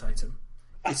 with Channing Tatum?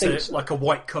 I think so. Like a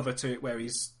white cover to it where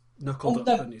he's knuckled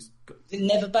up and he's.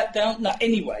 Never Back Down? No,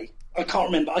 anyway, I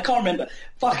can't remember.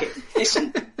 Fuck it.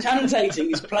 Listen, Channing Tatum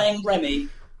is playing Remy,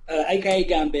 aka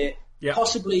Gambit,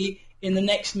 possibly in the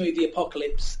next movie,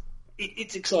 Apocalypse.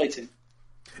 It's exciting.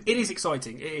 It is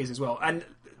exciting. It is as well. And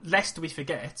lest we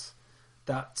forget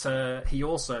that he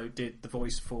also did the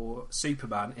voice for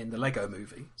Superman in the Lego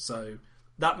movie. So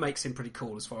that makes him pretty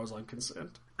cool as far as I'm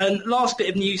concerned. And last bit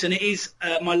of news, and it is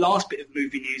my last bit of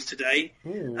movie news today.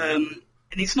 And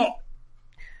it's not...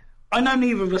 I know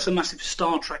neither of us are massive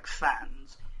Star Trek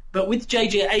fans, but with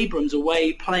J.J. Abrams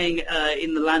away playing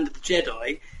in the Land of the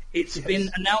Jedi, it's been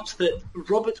announced that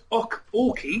Robert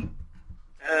Orci,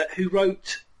 who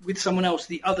wrote with someone else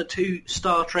the other two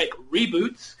Star Trek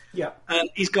reboots,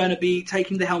 is going to be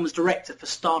taking the helm as director for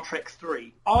Star Trek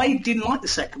 3. I didn't like the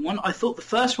second one. I thought the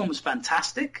first one was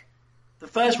fantastic. The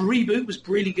first reboot was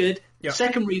really good. The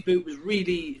second reboot was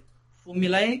really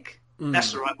formulaic.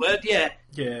 That's the right word, yeah.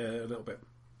 Yeah, a little bit.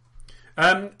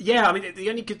 I mean, the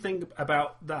only good thing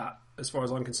about that, as far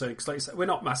as I'm concerned, because like you said, we're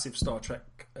not massive Star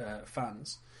Trek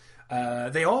fans.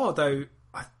 They are, though,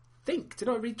 I think, did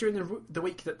I read during the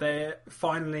week that they're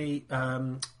finally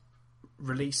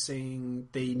releasing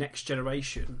the Next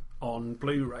Generation on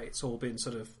Blu-ray? It's all been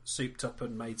sort of souped up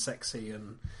and made sexy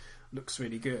and looks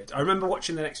really good. I remember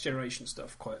watching the Next Generation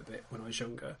stuff quite a bit when I was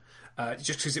younger,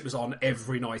 just because it was on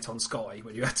every night on Sky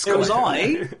when you had Sky.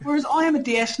 Whereas I am a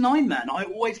DS9 man. I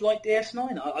always liked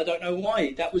DS9. I don't know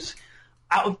why. That was,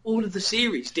 out of all of the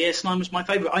series, DS9 was my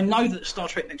favourite. I know that Star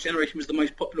Trek Next Generation was the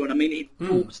most popular one. I mean, it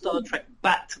brought Star Trek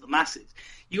back to the masses.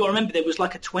 You got to remember there was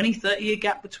like a 20, 30-year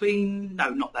gap between... No,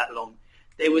 not that long.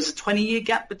 There was a 20-year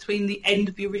gap between the end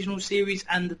of the original series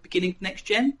and the beginning of Next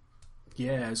Gen.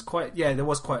 Yeah, it was quite. Yeah, there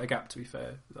was quite a gap, to be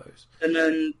fair, those. And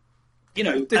then,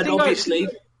 and obviously,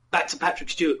 back to Patrick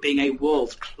Stewart being a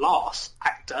world-class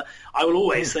actor, I will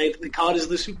always say that Picard is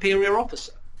the superior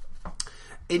officer.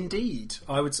 Indeed,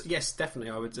 I would. Yes,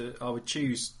 definitely, I would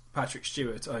choose Patrick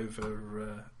Stewart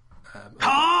over.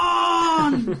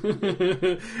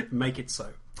 Make it so.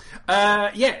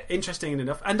 Interesting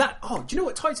enough, and that. Oh, do you know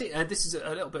what ties it? This is a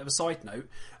little bit of a side note.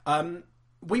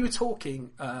 We were talking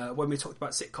when we talked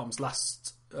about sitcoms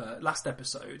last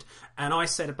episode, and I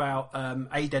said about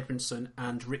Ade Edmondson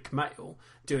and Rick Mayall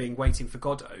doing Waiting for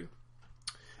Godot,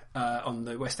 on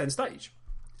the West End stage.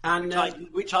 And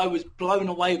which I was blown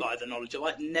away by the knowledge of.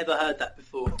 I'd never heard that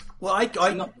before. Well,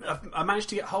 I managed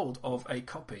to get hold of a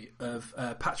copy of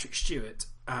Patrick Stewart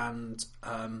and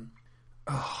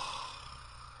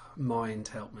Mind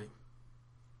Help Me.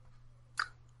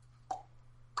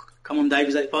 Come on, Dave,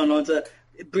 is that final answer?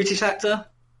 British actor?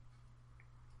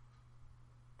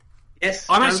 Yes.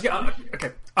 I managed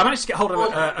to get hold of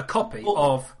a copy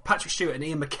of Patrick Stewart and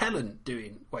Ian McKellen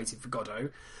doing Waiting for Godot.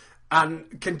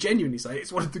 And can genuinely say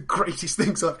it's one of the greatest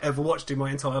things I've ever watched in my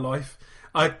entire life.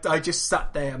 I just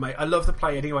sat there, mate. I love the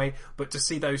play anyway, but to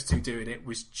see those two doing it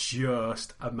was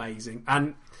just amazing.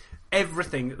 And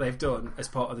everything that they've done as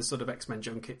part of the sort of X-Men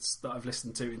junkets that I've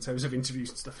listened to in terms of interviews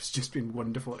and stuff has just been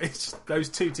wonderful. It's just, those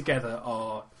two together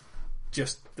are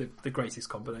just the greatest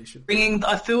combination.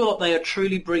 I feel like they are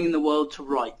truly bringing the world to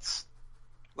rights.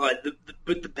 Like,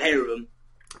 the pair of them.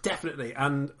 Definitely,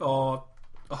 and are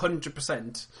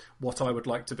 100% what I would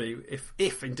like to be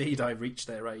if indeed I reach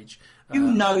their age.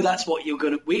 That's what you're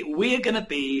gonna. We're gonna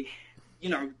be,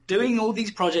 doing all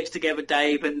these projects together,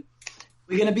 Dave, and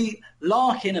we're gonna be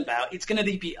larking about. It's gonna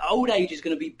be old age is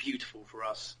gonna be beautiful for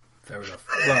us. Fair enough.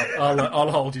 Well,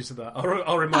 I'll hold you to that.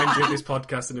 I'll remind you of this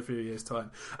podcast in a few years'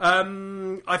 time.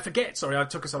 I forget. Sorry, I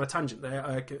took us on a tangent there.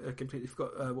 I completely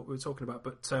forgot what we were talking about,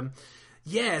 but.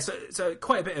 Yeah, so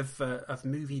quite a bit of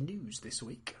movie news this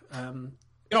week.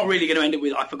 You're not really going to end it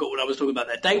with, I forgot what I was talking about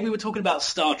there. Dave, we were talking about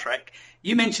Star Trek.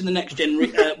 You mentioned The Next Gen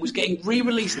was getting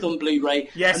re-released on Blu-ray.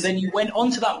 Yes. And then you went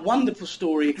on to that wonderful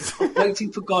story of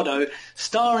Waiting for Godot,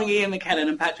 starring Ian McKellen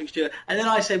and Patrick Stewart. And then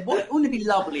I said, wouldn't it be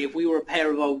lovely if we were a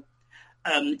pair of old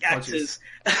actors?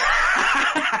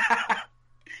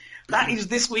 That is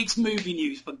this week's movie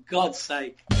news, for God's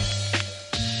sake.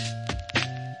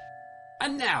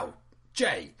 And now,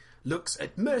 Jay looks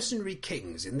at Mercenary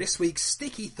Kings in this week's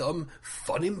Sticky Thumb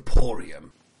Fun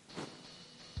Emporium.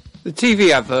 The TV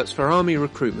adverts for army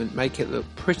recruitment make it look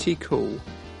pretty cool.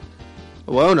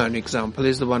 A well-known example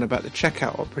is the one about the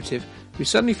checkout operative who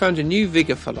suddenly found a new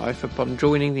vigour for life upon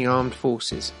joining the armed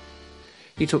forces.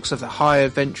 He talks of the high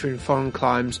adventure in foreign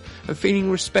climes and feeling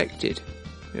respected.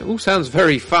 It all sounds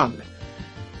very fun.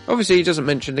 Obviously he doesn't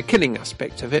mention the killing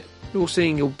aspect of it, nor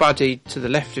seeing your buddy to the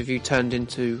left of you turned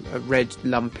into a red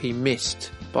lumpy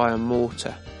mist by a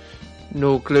mortar,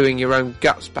 nor gluing your own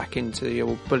guts back into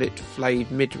your bullet-flayed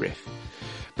midriff.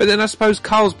 But then I suppose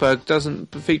Carlsberg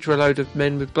doesn't feature a load of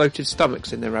men with bloated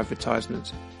stomachs in their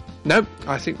advertisements. No,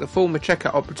 I think the former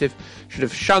checkout operative should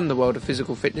have shunned the world of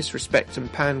physical fitness, respect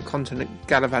and pan-continent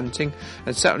gallivanting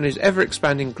and sat on his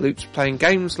ever-expanding glutes playing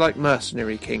games like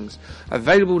Mercenary Kings,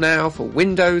 available now for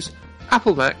Windows,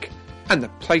 Apple Mac and the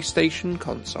PlayStation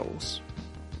consoles.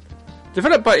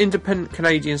 Developed by independent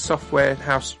Canadian software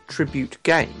house Tribute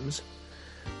Games,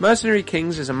 Mercenary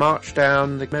Kings is a march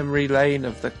down the memory lane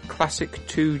of the classic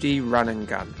 2D run and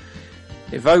gun,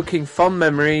 evoking fond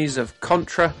memories of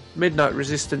Contra, Midnight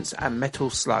Resistance and Metal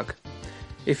Slug.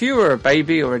 If you were a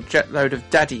baby or a jetload of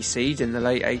daddy seed in the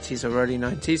late 80s or early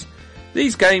 90s,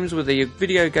 these games were the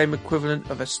video game equivalent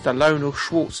of a Stallone or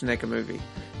Schwarzenegger movie.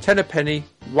 Ten a penny,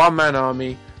 one-man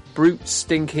army, brute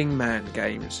stinking man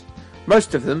games.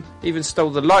 Most of them even stole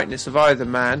the likeness of either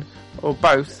man or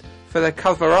both for their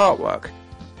cover artwork.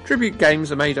 Tribute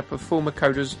Games are made up of former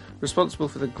coders responsible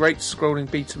for the great scrolling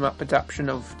beat-em-up adaptation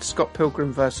of Scott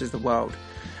Pilgrim vs. the World,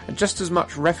 and just as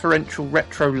much referential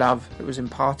retro love that was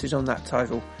imparted on that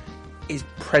title is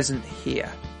present here.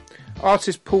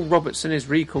 Artist Paul Robertson is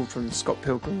recalled from the Scott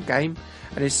Pilgrim game,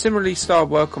 and his similarly styled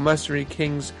work on Mercenary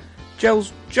Kings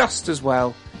gels just as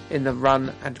well in the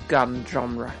run and gun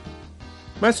genre.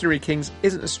 Mercenary Kings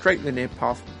isn't a straight linear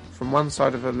path from one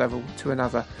side of a level to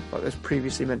another like those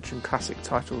previously mentioned classic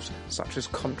titles such as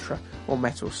Contra or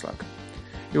Metal Slug.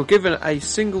 You're given a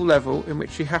single level in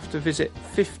which you have to visit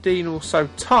 15 or so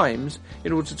times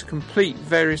in order to complete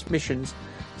various missions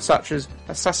such as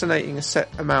assassinating a set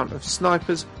amount of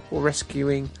snipers or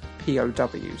rescuing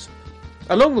POWs.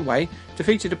 Along the way,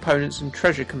 defeated opponents and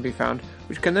treasure can be found,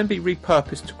 which can then be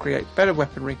repurposed to create better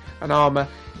weaponry and armour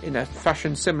in a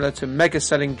fashion similar to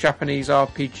mega-selling Japanese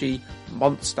RPG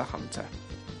Monster Hunter.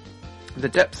 The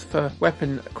depth for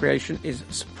weapon creation is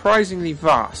surprisingly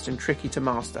vast and tricky to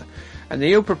master, and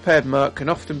the ill-prepared merc can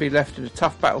often be left in a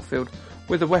tough battlefield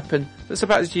with a weapon that's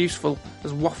about as useful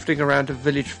as wafting around a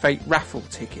Village Fate raffle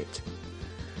ticket.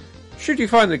 Should you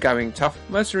find the going tough,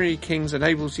 Mercenary Kings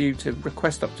enables you to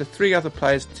request up to 3 other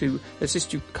players to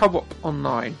assist you co-op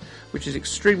online, which is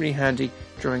extremely handy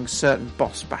during certain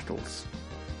boss battles.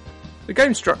 The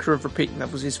game structure of repeating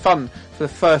levels is fun for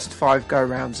the first 5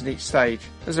 go-rounds in each stage,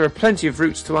 as there are plenty of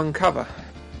routes to uncover.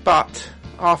 But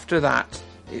after that,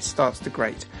 it starts to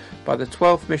grate. By the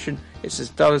 12th mission, it's as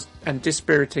dull and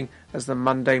dispiriting as the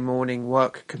Monday morning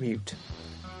work commute.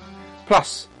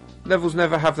 Plus, levels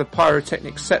never have the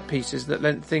pyrotechnic set pieces that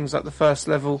lent things like the first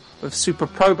level of Super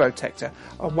Probotector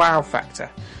a wow factor.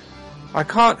 I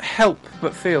can't help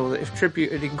but feel that if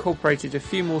Tribute had incorporated a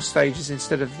few more stages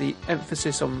instead of the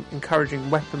emphasis on encouraging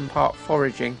weapon part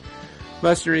foraging,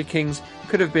 Mercenary Kings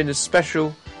could have been as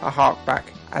special a harkback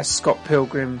as Scott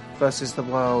Pilgrim vs. the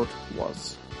World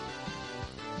was.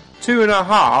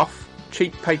 2.5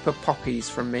 cheap paper poppies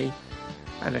from me,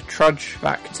 and a trudge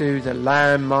back to the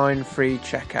landmine-free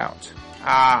checkout.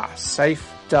 Ah,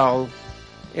 safe, dull,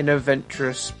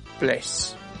 inadventurous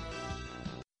bliss.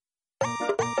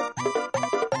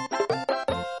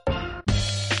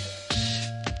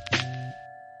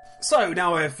 So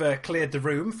now I've cleared the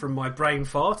room from my brain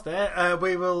fart there,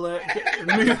 we will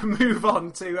move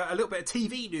on to a little bit of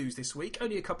TV news this week.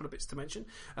 Only a couple of bits to mention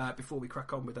before we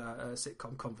crack on with our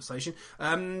sitcom conversation.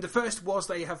 The first was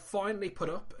they have finally put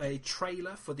up a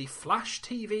trailer for the Flash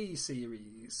TV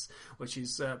series, which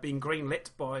is being greenlit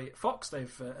by Fox.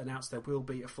 They've announced there will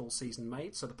be a full season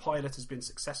made, so the pilot has been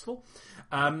successful.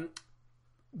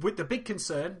 With the big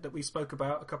concern that we spoke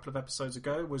about a couple of episodes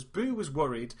ago was Boo was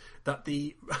worried that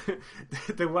the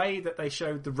way that they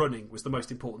showed the running was the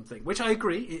most important thing, which I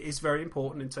agree it is very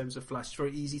important in terms of Flash. It's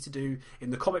very easy to do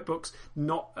in the comic books,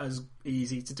 not as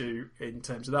easy to do in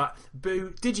terms of that.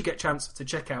 Boo, did you get a chance to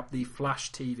check out the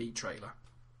Flash TV trailer?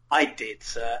 I did,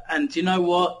 sir. And you know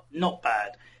what? Not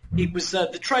bad. It was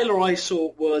the trailer I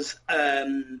saw was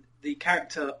the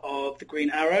character of the Green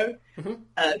Arrow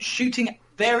shooting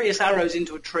various arrows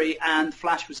into a tree, and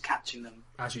Flash was catching them.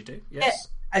 As you do, yes.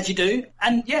 Yeah, as you do,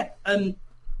 and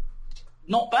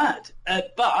not bad.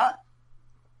 But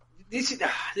this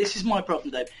is my problem,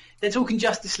 Dave. They're talking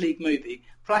Justice League movie.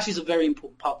 Flash is a very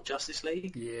important part of Justice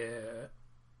League. Yeah.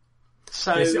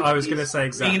 So yes, I was going to say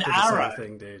exactly the Arrow.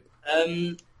 same thing,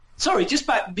 dude. Sorry, just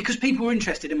back because people were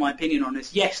interested in my opinion on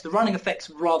this. Yes, the running effects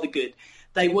were rather good.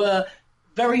 They were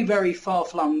very, very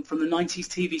far-flung from the 90s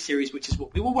TV series, which is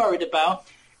what we were worried about.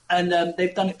 And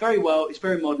they've done it very well. It's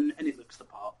very modern, and it looks the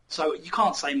part. So you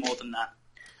can't say more than that.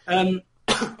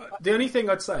 The only thing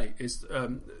I'd say is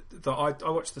that I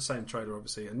watched the same trailer,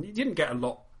 obviously, and you didn't get a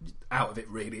lot out of it,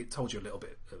 really. It told you a little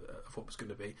bit of what it was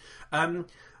going to be.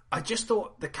 I just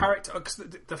thought the character... Cause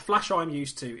the Flash I'm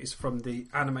used to is from the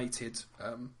animated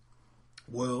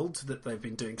world that they've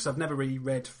been doing, because I've never really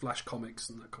read Flash comics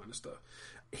and that kind of stuff.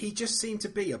 He just seemed to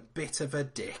be a bit of a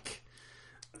dick.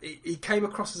 He came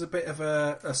across as a bit of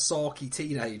a sulky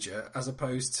teenager, as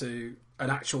opposed to an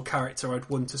actual character I'd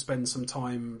want to spend some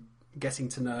time getting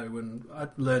to know and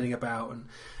learning about. And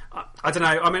I don't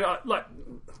know. I mean,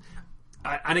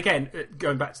 and again,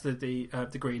 going back to the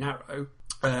Green Arrow,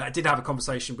 I did have a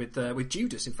conversation with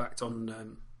Judas, in fact,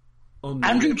 on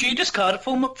Andrew Judas Carter,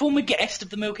 former guest of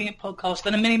the Milking It podcast,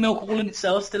 and a mini milk all in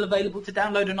itself, still available to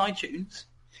download on iTunes.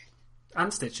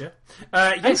 And Stitcher.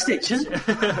 And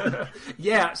Stitcher.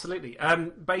 Yeah, absolutely.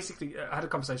 Basically, I had a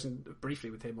conversation briefly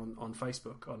with him on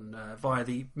Facebook via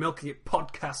the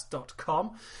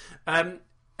milkingitpodcast.com.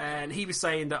 And he was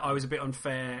saying that I was a bit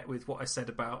unfair with what I said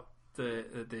about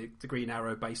the Green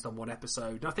Arrow based on one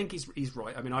episode. And I think he's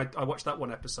right. I mean, I watched that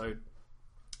one episode.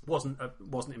 Wasn't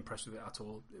impressed with it at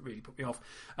all. It really put me off.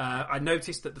 I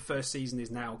noticed that the first season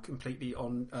is now completely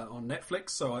on Netflix,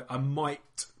 so I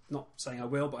might... Not saying I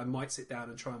will, but I might sit down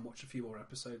and try and watch a few more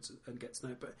episodes and get to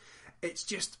know it. But it's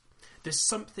just, there's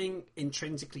something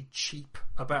intrinsically cheap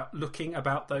about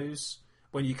those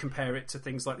when you compare it to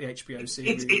things like the HBO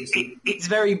series. It's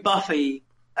very Buffy.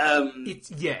 It's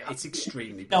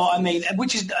extremely Buffy. No, I mean,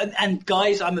 which is, and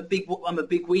guys, I'm a big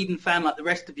Whedon fan like the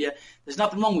rest of you. There's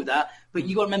nothing wrong with that. But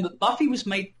you got to remember, Buffy was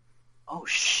made. Oh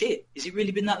shit! Has it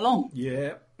really been that long?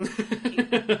 Yeah.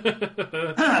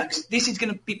 This is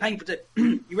going to be painful.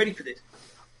 You ready for this?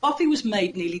 Buffy was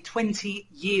made nearly 20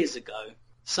 years ago,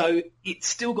 so it's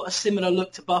still got a similar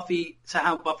look to Buffy, to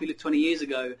how Buffy looked 20 years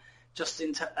ago, just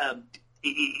into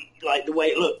like the way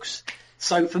it looks.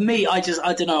 So for me, I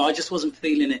don't know, I just wasn't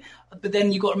feeling it. But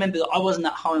then you got to remember that I wasn't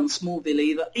that high on Smallville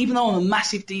either, even though I'm a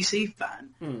massive DC fan.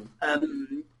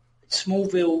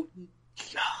 Smallville.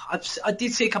 I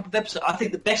did see a couple of episodes. I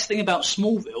think the best thing about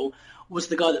Smallville was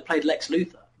the guy that played Lex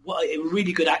Luthor. What a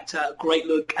really good actor, great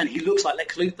look, and he looks like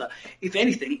Lex Luthor. If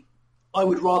anything, I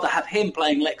would rather have him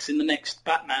playing Lex in the next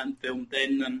Batman film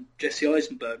than Jesse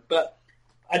Eisenberg. But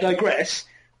I digress.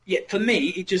 Yeah, for me,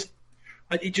 it just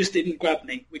didn't grab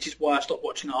me, which is why I stopped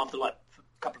watching it after like a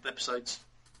couple of episodes.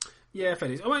 Yeah, fair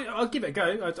dues. I mean, I'll give it a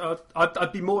go.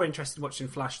 I'd be more interested in watching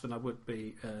Flash than I would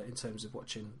be in terms of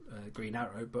watching Green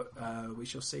Arrow, but we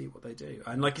shall see what they do.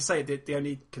 And like you say, the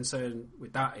only concern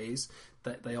with that is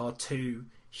that they are two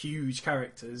huge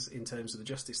characters in terms of the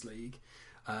Justice League.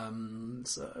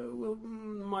 So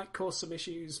might cause some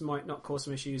issues, might not cause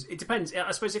some issues. It depends.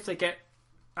 I suppose if they get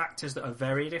actors that are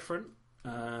very different,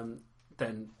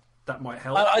 then that might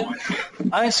help.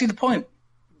 I see the point.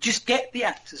 Just get the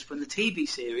actors from the TV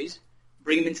series,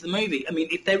 bring them into the movie. I mean,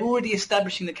 if they're already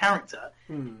establishing the character,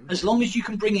 as long as you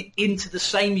can bring it into the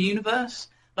same universe,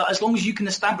 like, as long as you can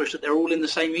establish that they're all in the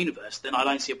same universe, then I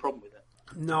don't see a problem with it.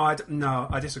 No,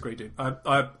 I disagree, dude.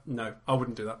 No, I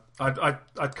wouldn't do that.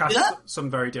 I'd cast some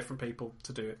very different people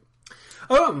to do it.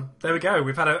 Oh, there we go.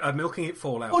 We've had a milking it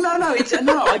fallout. Oh no,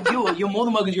 you're more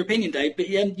than welcome to your opinion, Dave. But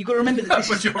you've got to remember that this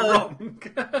but is you're wrong.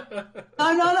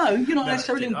 No, you're not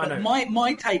necessarily dude, wrong. But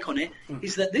my take on it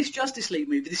is that this Justice League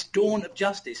movie, this Dawn of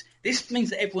Justice, this means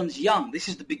that everyone's young. This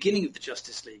is the beginning of the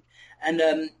Justice League, and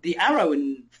the Arrow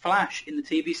and Flash in the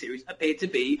TV series appear to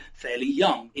be fairly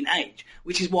young in age,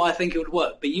 which is why I think it would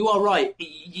work. But you are right.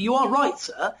 You are right,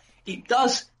 sir. It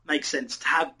does make sense to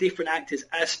have different actors,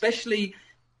 especially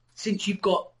since you've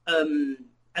got an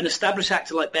established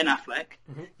actor like Ben Affleck.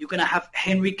 You're going to have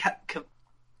Henry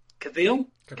Cavill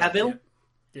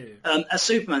as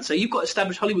Superman. So you've got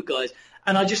established Hollywood guys.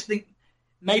 And I just think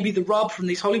maybe the rub from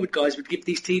these Hollywood guys would give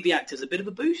these TV actors a bit of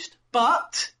a boost.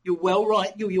 But you're well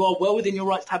right. You are well within your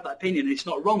rights to have that opinion. And it's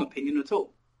not a wrong opinion at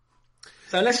all.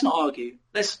 So let's not argue.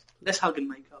 Let's hug and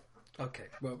make up. Okay,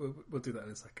 well, we'll do that in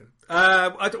a second.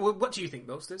 What do you think,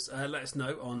 Milsters? Let us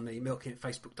know on the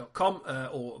milkingitfacebook.com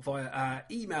or via our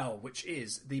email, which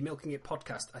is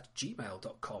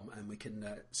themilkingitpodcast@gmail.com, and we can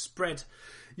spread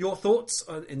your thoughts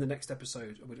in the next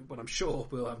episode, when I'm sure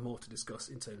we'll have more to discuss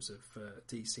in terms of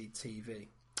DC TV.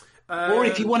 Or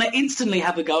if you want to instantly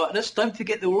have a go at us, don't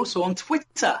forget that we're also on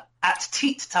Twitter,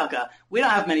 @TeatTugger. We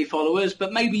don't have many followers,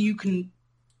 but maybe you can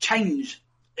change...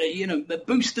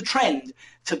 boost the trend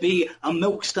to be a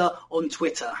Milkster on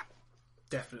Twitter.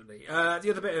 Definitely. The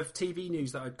other bit of TV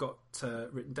news that I'd got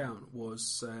written down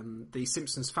was the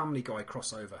Simpsons Family Guy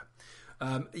crossover.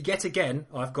 Yet again,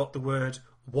 I've got the word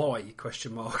 "why?"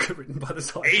 written by the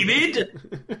side. David!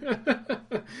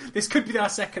 This could be our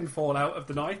second fallout of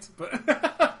the night,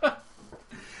 but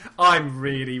I'm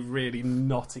really, really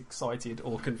not excited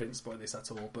or convinced by this at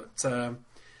all. But so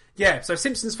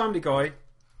Simpsons Family Guy.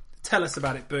 Tell us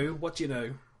about it, Boo. What do you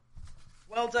know?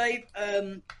 Well, Dave,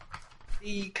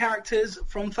 the characters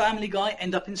from Family Guy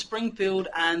end up in Springfield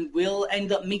and will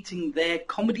end up meeting their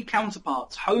comedy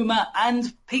counterparts. Homer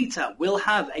and Peter will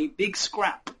have a big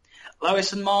scrap.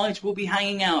 Lois and Marge will be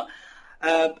hanging out.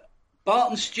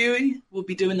 Bart and Stewie will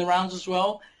be doing the rounds as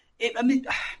well.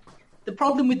 The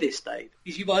problem with this, Dave,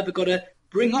 is you've either got to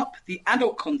bring up the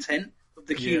adult content of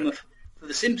the humour for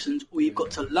The Simpsons, or you've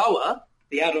got to lower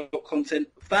the adult content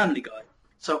of Family Guy.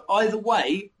 So either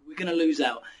way, we're going to lose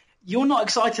out. You're not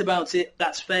excited about it,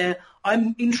 that's fair.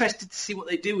 I'm interested to see what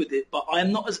they do with it, but I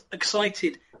am not as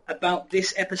excited about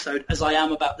this episode as I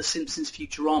am about the Simpsons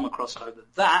Futurama crossover.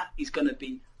 That is going to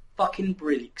be fucking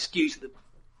brilliant.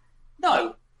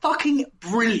 Fucking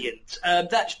brilliant.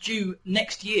 That's due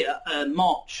next year,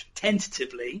 March,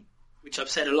 tentatively, which I've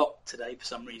said a lot today for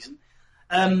some reason.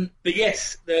 But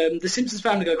yes, the Simpsons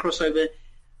Family Guy crossover...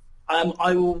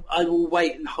 I will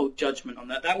wait and hold judgment on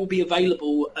that. That will be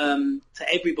available to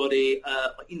everybody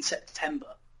in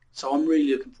September. So I'm really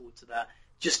looking forward to that,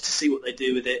 just to see what they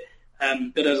do with it.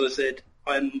 But as I said,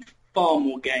 I'm far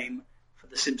more game for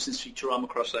the Simpsons Futurama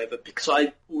crossover because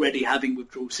I'm already having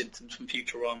withdrawal symptoms from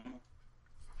Futurama.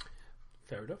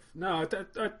 Fair enough. No,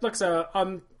 like I said,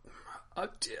 I'm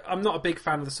not a big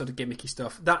fan of the sort of gimmicky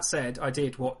stuff. That said, I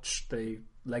did watch the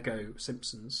Lego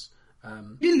Simpsons.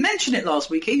 You didn't mention it last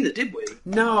week either, did we?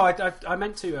 No, I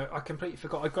meant to. I completely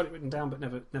forgot. I got it written down, but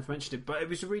never mentioned it. But it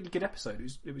was a really good episode.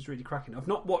 It was really cracking. I've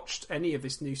not watched any of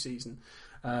this new season.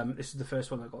 This is the first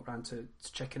one I got around to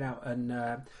checking out.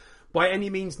 And by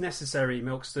any means necessary,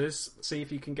 Milksters, see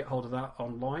if you can get hold of that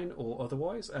online or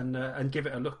otherwise, and give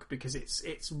it a look because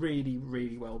it's really,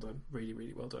 really well done. Really,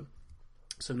 really well done.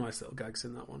 Some nice little gags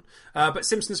in that one. But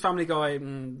Simpsons Family Guy,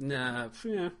 no.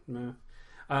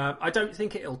 I don't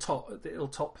think it'll top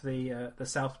the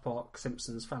South Park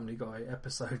Simpsons Family Guy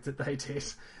episode that they did,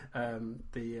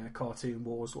 the Cartoon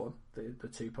Wars one, the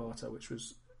two-parter, which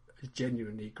was a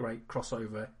genuinely great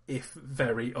crossover, if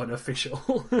very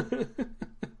unofficial.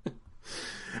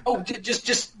 Oh,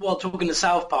 just while talking to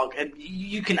South Park,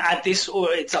 you can add this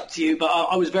or it's up to you, but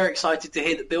I was very excited to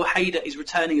hear that Bill Hader is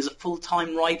returning as a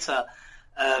full-time writer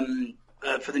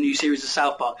for the new series of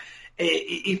South Park.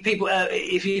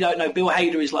 If you don't know, Bill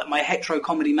Hader is like my hetero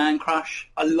comedy man crush.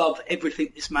 I love everything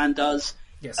this man does.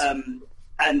 Yes.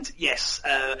 And yes,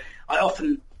 I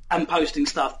often am posting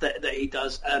stuff that he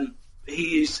does.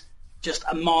 He is just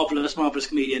a marvelous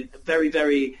comedian, a very,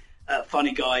 very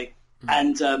funny guy.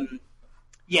 And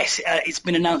yes, it's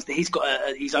been announced that he's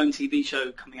got his own TV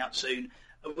show coming out soon,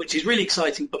 which is really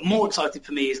exciting. But more exciting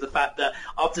for me is the fact that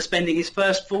after spending his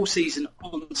first full season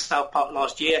on South Park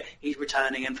last year, he's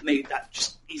returning. And for me, that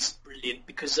just is brilliant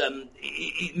because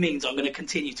it means I'm going to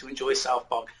continue to enjoy South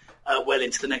Park well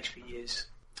into the next few years.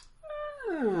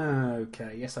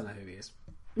 Okay, yes, I know who he is.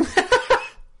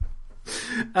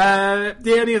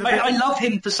 The only other I love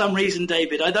him for some reason,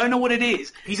 David. I don't know what it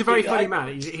is. He's a very funny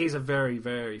man. He's a very,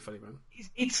 very funny man.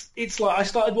 It's like I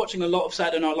started watching a lot of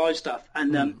Saturday Night Live stuff,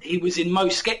 and he was in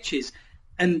most sketches,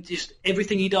 and just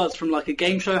everything he does, from like a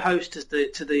game show host to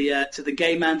the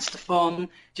gay man Stefan,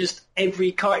 just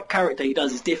every character he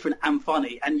does is different and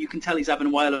funny, and you can tell he's having a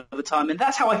while of a time, and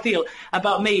that's how I feel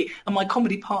about me and my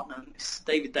comedy partner,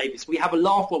 David Davis. We have a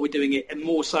laugh while we're doing it, and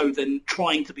more so than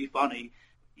trying to be funny.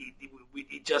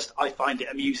 I find it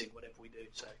amusing, whatever we do.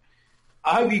 So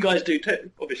I hope you guys do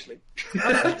too, obviously.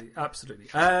 Absolutely.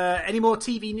 Any more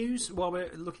TV news while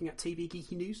we're looking at TV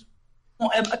geeky news?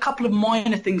 A couple of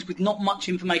minor things with not much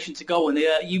information to go on.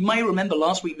 You may remember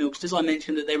last week, Milksters, I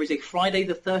mentioned that there is a Friday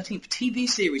the 13th TV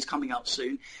series coming out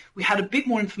soon. We had a bit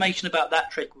more information about that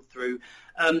trickle through.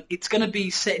 It's going to be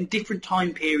set in different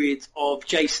time periods of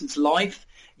Jason's life.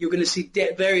 You're going to see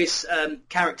various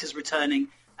characters returning,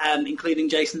 including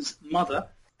Jason's mother.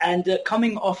 And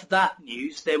coming off that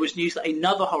news, there was news that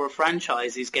another horror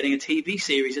franchise is getting a TV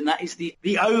series, and that is the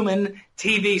Omen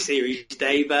TV series,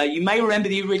 Dave. You may remember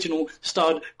the original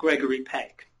starred Gregory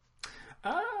Peck.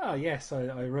 Ah, yes, I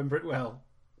remember it well.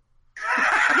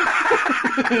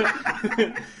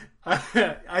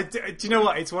 Do you know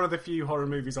what? It's one of the few horror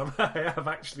movies I have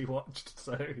actually watched.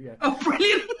 So yeah. Oh,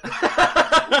 brilliant!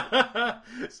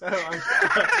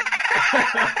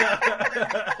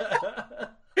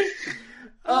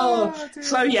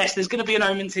 So yes, there's going to be an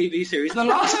Omen TV series. The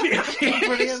last bit of news.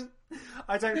 Brilliant.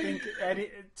 I don't think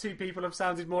two people have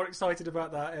sounded more excited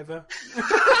about that ever.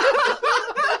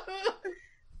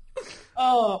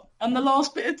 And the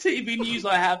last bit of TV news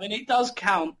I have, and it does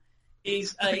count,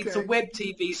 is it's a web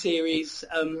TV series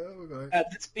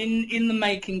that's been in the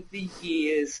making for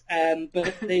years,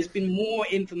 but there's been more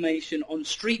information on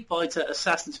Street Fighter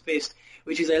Assassin's Fist,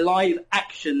 which is a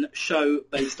live-action show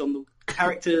based on the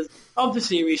characters of the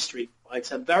series Street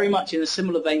Fighter, very much in a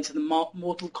similar vein to the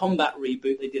Mortal Kombat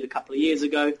reboot they did a couple of years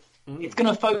ago. It's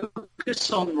going to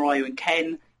focus on Ryu and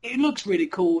Ken. It looks really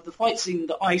cool. The fight scene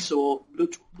that I saw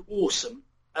looked awesome.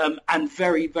 And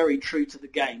very, very true to the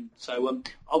game. So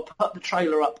I'll put the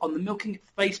trailer up on the Milking It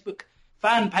Facebook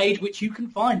fan page, which you can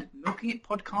find at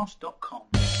milkingitpodcast.com.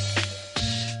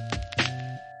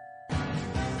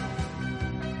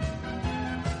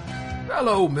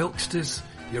 Hello, Milksters.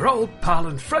 Your old pal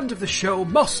and friend of the show,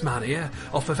 Mossman here,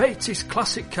 off of 80s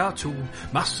classic cartoon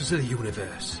Masters of the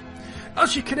Universe.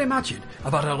 As you can imagine,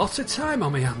 I've had a lot of time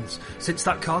on my hands since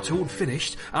that cartoon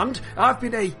finished, and I've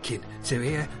been aching to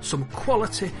hear some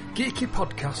quality, geeky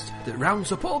podcast that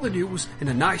rounds up all the news in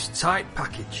a nice tight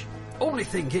package. Only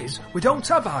thing is, we don't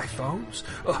have iPhones.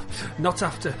 Not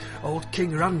after old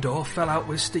King Randor fell out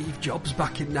with Steve Jobs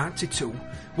back in '92.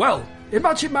 Well,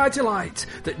 imagine my delight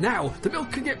that now the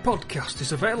Milking It podcast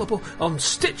is available on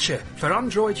Stitcher for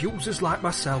Android users like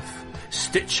myself.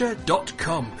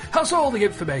 Stitcher.com has all the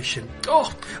information.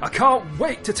 Oh, I can't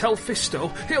wait to tell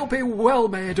Fisto he'll be well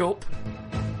made up.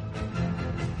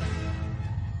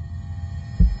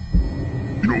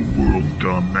 In a world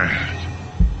gone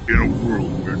mad, in a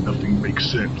world where nothing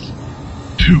makes sense,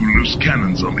 two loose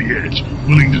cannons on the edge,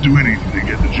 willing to do anything to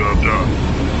get the job done.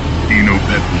 Eno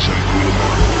Peppers and Coda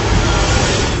Martin.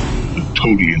 The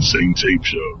Totally Insane Tape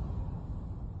Show.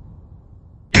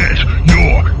 Get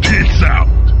your tits out!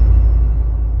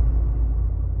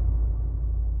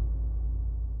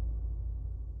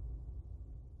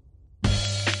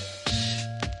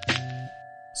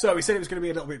 So we said it was going to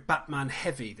be a little bit Batman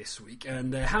heavy this week,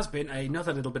 and there has been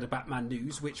another little bit of Batman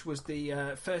news, which was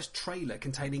the first trailer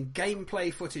containing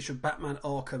gameplay footage of Batman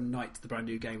Arkham Knight, the brand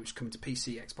new game which is coming to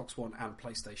PC, Xbox One and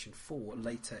PlayStation 4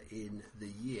 later in the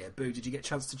year. Boo, did you get a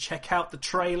chance to check out the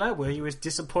trailer? Were you as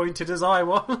disappointed as I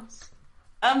was?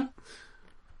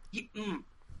 You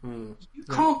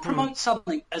can't promote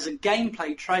something as a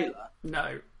gameplay trailer.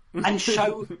 No. And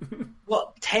show,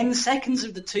 10 seconds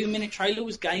of the 2-minute trailer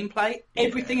was gameplay?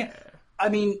 Everything, yeah.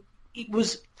 It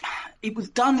was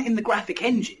done in the graphic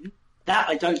engine, that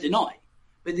I don't deny.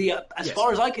 But as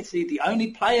far as I could see, the only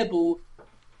playable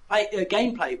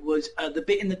gameplay was the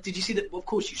bit in the... Did you see that? Well, of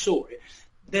course you saw it.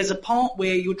 There's a part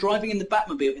where you're driving in the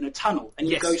Batmobile in a tunnel, and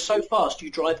you go so fast you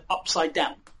drive upside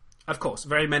down. Of course,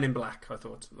 very Men in Black, I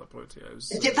thought.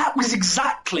 Yeah, that was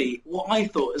exactly what I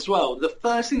thought as well. The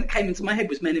first thing that came into my head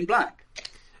was Men in Black.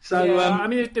 So, I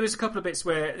mean, there was a couple of bits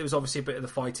where there was obviously a bit of the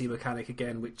fighty mechanic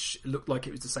again, which looked like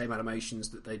it was the same animations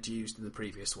that they'd used in the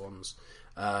previous ones.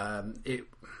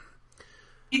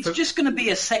 It's just going to be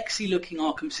a sexy-looking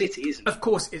Arkham City, isn't it? Of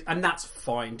course, and that's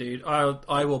fine, dude.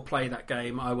 I will play that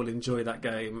game. I will enjoy that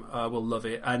game. I will love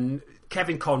it. And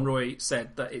Kevin Conroy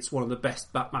said that it's one of the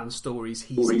best Batman stories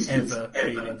he's ever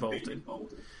been involved in.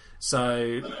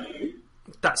 So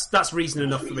that's reason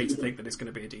enough for me to think that it's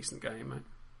going to be a decent game, mate.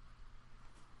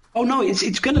 Oh no,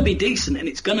 it's going to be decent, and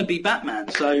it's going to be Batman.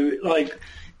 So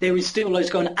there is still loads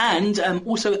going on. And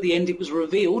also at the end, it was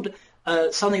revealed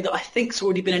something that I think's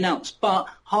already been announced. But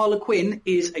Harlequin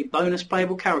is a bonus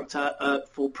playable character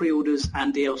for pre-orders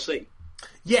and DLC.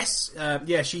 Yes,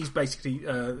 she's basically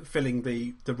filling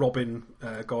the Robin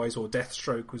guys, or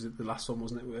Deathstroke was it the last one,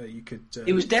 wasn't it? Where you could.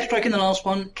 It was Deathstroke in the last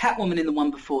one, Catwoman in the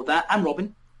one before that, and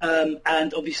Robin.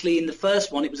 And obviously in the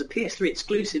first one it was a PS3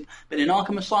 exclusive, but in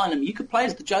Arkham Asylum you could play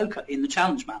as the Joker in the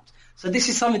challenge maps. So this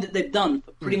is something that they've done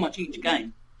for pretty much each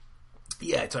game.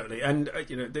 Yeah, totally. And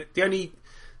the only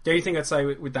thing I'd say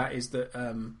with that is that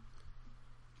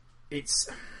it's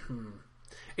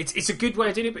a good way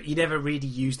of doing it, but you never really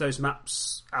use those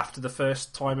maps after the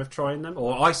first time of trying them,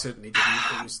 or I certainly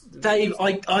didn't. Dave,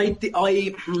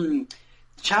 I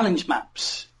challenge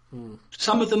maps.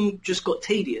 Some of them just got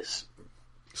tedious.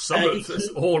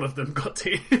 All of them got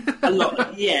to a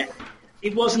lot. Yeah,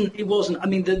 it wasn't. I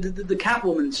mean, the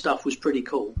Catwoman stuff was pretty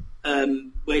cool,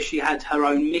 where she had her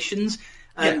own missions,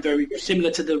 very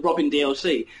similar to the Robin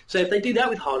DLC. So if they do that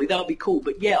with Harley, that would be cool.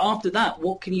 But yeah, after that,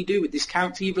 what can you do with this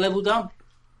character you've leveled up?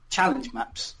 Challenge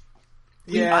maps.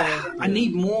 I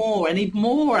need more. I need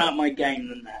more out of my game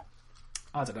than that.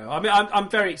 I don't know. I mean, I'm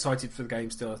very excited for the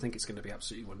game still. I think it's going to be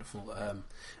absolutely wonderful.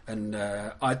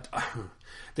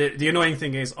 The annoying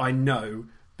thing is, I know,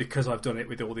 because I've done it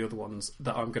with all the other ones,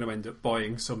 that I'm going to end up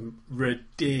buying some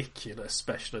ridiculous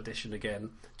special edition again,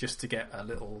 just to get a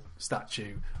little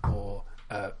statue or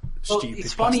stupid.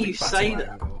 It's funny you say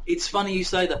that. It's funny you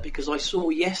say that, because I saw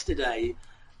yesterday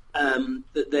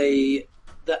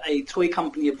that a toy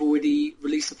company have already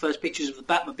released the first pictures of the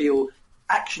Batmobile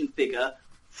action figure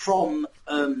from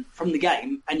the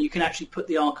game, and you can actually put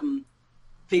the Arkham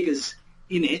figures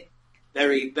in it.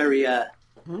 Very, very,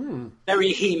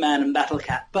 very He-Man and Battle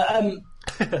Cat. But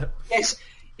yes,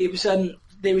 it was.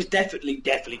 There is definitely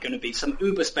going to be some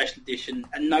Uber special edition,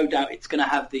 and no doubt it's going to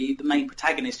have the main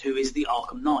protagonist, who is the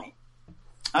Arkham Knight.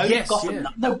 Oh, yes, Gotham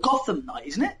Knight. No, Gotham Knight,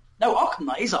 isn't it? No, Arkham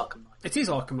Knight is Arkham Knight. It is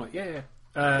Arkham Knight. Yeah.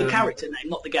 The character name,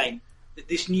 not the game.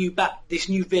 This new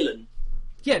villain.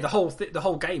 Yeah, the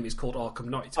whole game is called Arkham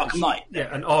Knight. Arkham Knight. Yeah,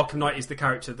 and Arkham Knight is the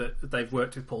character that they've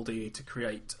worked with Paul Dini to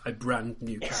create a brand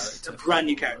new character. A brand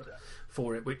new character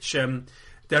for it, which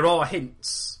there are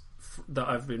hints that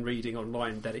I've been reading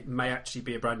online that it may actually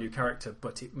be a brand new character,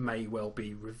 but it may well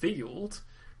be revealed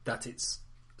that it's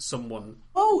someone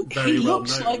very well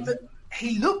known.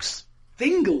 He looks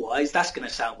finger-wise, that's going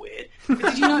to sound weird. But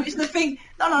did you notice the thing?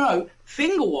 No.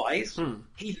 Finger-wise,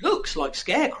 he looks like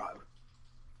Scarecrow.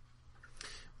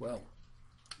 Well,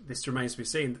 this remains to be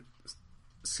seen.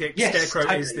 Scarecrow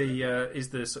totally. is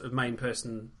the sort of main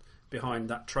person behind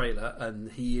that trailer, and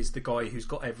he is the guy who's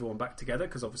got everyone back together,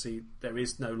 because obviously the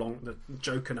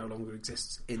Joker no longer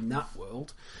exists in that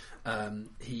world.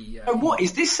 What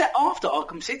is this set after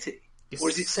Arkham City, or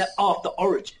is it set after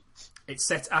Origins? It's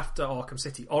set after Arkham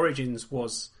City. Origins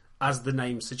was, as the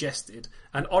name suggested,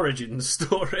 an origin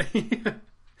story.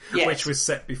 Yes. Which was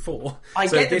set before. I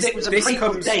get that it was a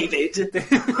prequel, David.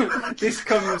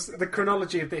 The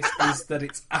chronology of this is that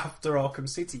it's after Arkham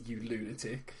City, you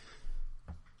lunatic.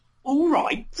 All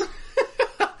right.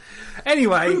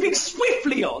 Anyway, moving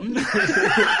swiftly on.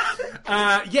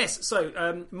 Yes,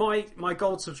 so my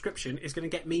gold subscription is going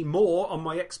to get me more on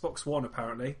my Xbox One.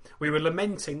 Apparently, we were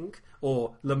lamenting the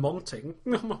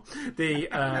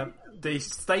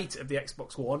state of the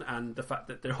Xbox One and the fact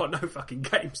that there are no fucking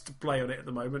games to play on it at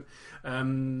the moment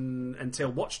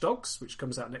until Watch Dogs, which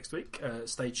comes out next week.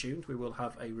 Stay tuned; we will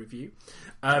have a review.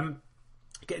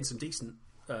 Getting some decent.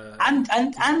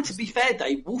 And to be fair,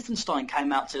 Dave, Wolfenstein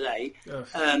came out today.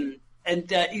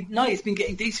 It's been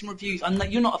getting decent reviews.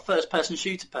 You're not a first-person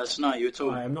shooter person, are you, at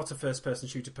all? I am not a first-person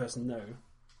shooter person, no.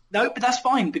 No, but that's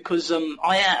fine, because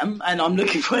I am, and I'm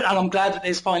looking for it, and I'm glad that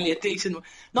there's finally a decent...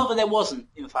 Not that there wasn't,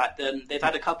 in fact. They've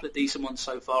had a couple of decent ones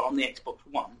so far on the Xbox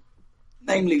One.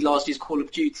 namely last year's Call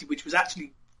of Duty, which was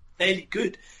actually fairly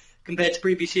good compared to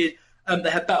previous years. They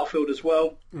had Battlefield as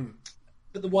well.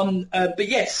 But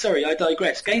yes, sorry, I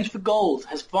digress. Games for Gold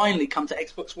has finally come to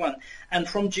Xbox One, and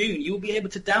from June you will be able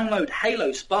to download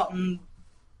Halo, Spartan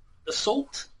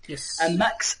Assault, and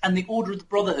Max and the Order of the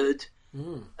Brotherhood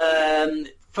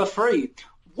for free.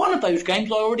 One of those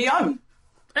games I already own.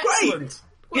 Excellent.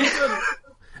 Great. Well done.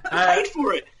 I paid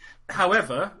for it.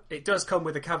 However, it does come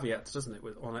with a caveat, doesn't it,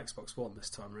 on Xbox One this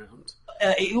time round?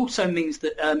 It also means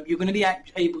that you're going to be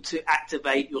able to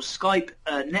activate your Skype,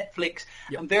 Netflix,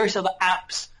 and various other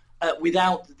apps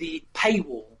without the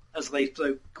paywall, as they've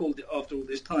so called it after all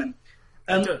this time.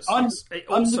 It does. It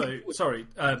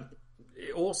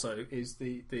also is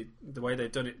the way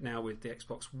they've done it now with the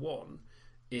Xbox One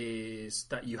is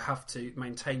that you have to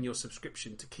maintain your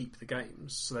subscription to keep the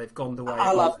games. So they've gone the way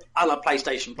I love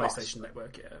PlayStation Plus. PlayStation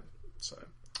Network, yeah. So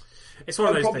it's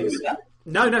one of those things.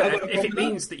 No, if it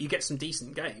means that you get some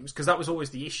decent games, because that was always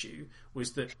the issue,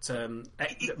 was that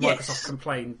Microsoft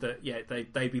complained that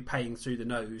they'd be paying through the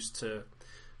nose to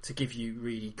give you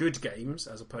really good games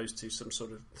as opposed to some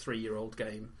sort of 3-year-old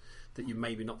game that you're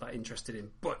maybe not that interested in,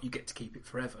 but you get to keep it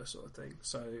forever, sort of thing.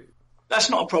 So that's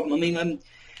not a problem. I mean,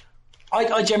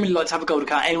 I generally like to have a gold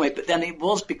account anyway, but then it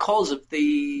was because of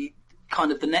the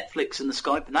kind of the Netflix and the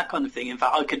Skype and that kind of thing. In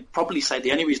fact, I could probably say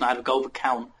the only reason I have a gold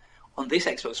account on this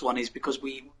Xbox One is because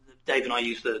Dave and I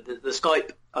use the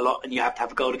Skype a lot, and you have to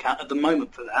have a gold account at the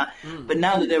moment for that. But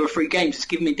now that there are free games, it's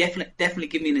given me definitely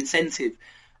given me an incentive.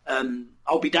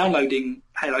 I'll be downloading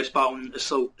Halo Spartan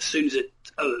Assault as soon as it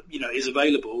is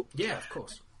available. Yeah, of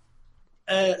course.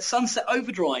 Sunset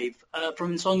Overdrive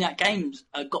from Insomniac Games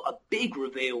got a big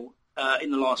reveal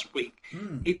in the last week.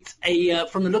 It's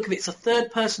from the look of it, it's a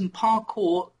third-person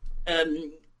parkour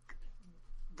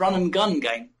run and gun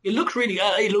game. It looks really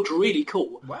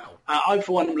cool. Wow! I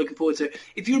for one am looking forward to it.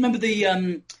 If you remember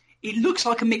it looks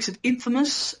like a mix of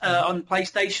Infamous on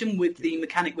PlayStation with the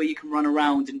mechanic where you can run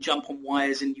around and jump on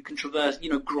wires and you can traverse,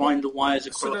 grind the wires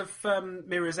across. Sort of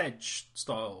Mirror's Edge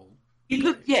style. It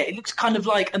looks kind of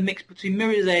like a mix between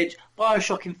Mirror's Edge,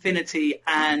 BioShock Infinity,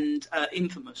 and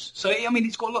Infamous. So, I mean,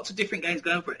 it's got lots of different games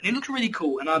going for it. And it looks really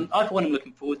cool, and I for one am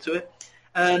looking forward to it.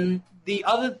 The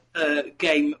other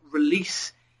game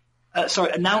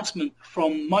announcement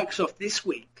from Microsoft this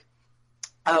week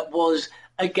was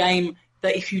a game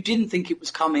that if you didn't think it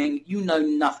was coming, you know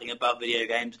nothing about video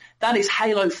games. That is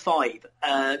Halo 5,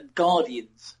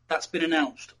 Guardians. That's been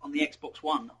announced on the Xbox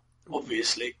One,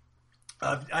 obviously.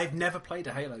 I've never played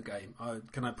a Halo game.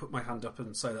 Can I put my hand up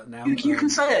and say that now? You can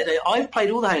say it. I've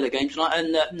played all the Halo games,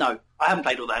 and no, I haven't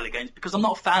played all the Halo games because I'm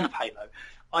not a fan of Halo.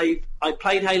 I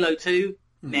played Halo 2,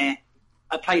 nah.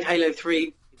 I played Halo 3,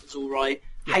 it was all right.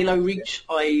 Yeah. Halo Reach,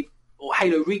 or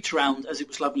Halo Reach Round, as it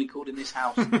was lovely called in this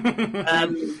house.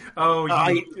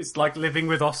 It's like living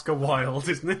with Oscar Wilde,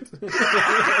 isn't it?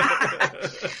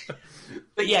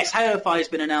 But yes, Halo 5 has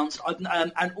been announced,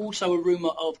 and also a rumour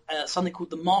of something called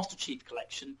the Master Chief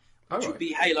Collection, which would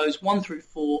be Halos 1 through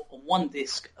 4 on one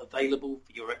disc, available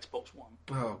for your Xbox One.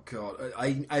 Oh god,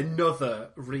 another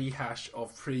rehash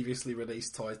of previously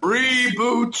released titles.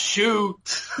 Reboot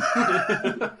shoot!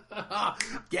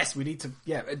 Yes, we need to.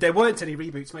 Yeah, there weren't any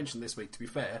reboots mentioned this week, to be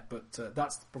fair, but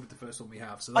that's probably the first one we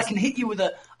have. So I can hit you with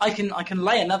I can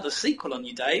lay another sequel on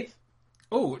you, Dave.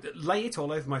 Oh, lay it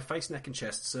all over my face, neck and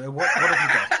chest, sir. What have you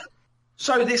got?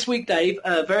 So this week, Dave,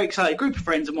 very excited, a group of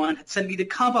friends of mine had sent me the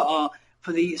cover art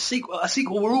for the sequel, a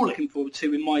sequel we're all looking forward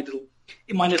to in my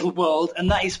little world,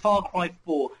 and that is Far Cry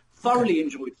 4. Thoroughly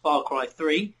enjoyed Far Cry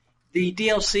 3. The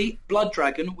DLC, Blood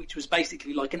Dragon, which was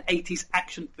basically like an 80s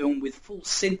action film with full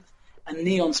synth and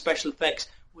neon special effects,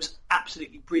 was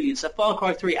absolutely brilliant. So Far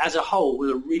Cry 3 as a whole was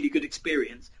a really good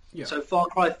experience. Yeah. So Far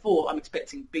Cry 4, I'm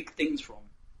expecting big things from.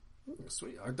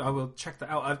 Sweet, I will check that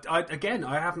out. I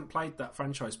haven't played that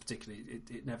franchise particularly.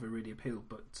 It never really appealed,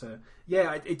 but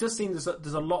it does seem there's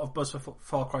a lot of buzz for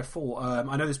Far Cry 4.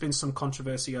 I know there's been some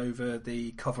controversy over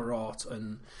the cover art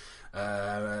and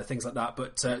things like that,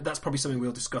 but that's probably something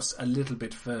we'll discuss a little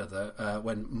bit further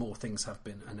when more things have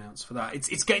been announced for that.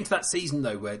 It's getting to that season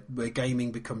though where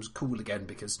gaming becomes cool again,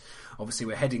 because obviously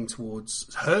we're hurtling towards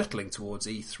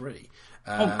E3.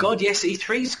 Oh God, yes,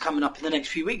 E3's coming up in the next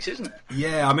few weeks, isn't it?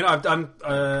 Yeah, I mean,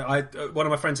 one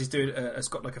of my friends has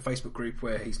got like a Facebook group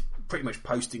where he's pretty much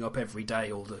posting up every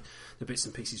day all the bits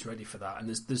and pieces ready for that, and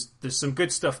there's some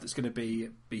good stuff that's going to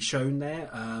be shown there.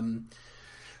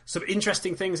 Some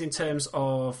interesting things in terms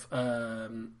of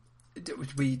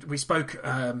we spoke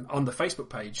on the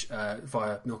Facebook page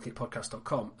via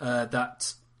milkitpodcast.com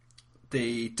that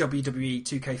the WWE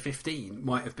 2K15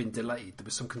 might have been delayed. There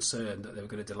was some concern that they were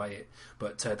going to delay it,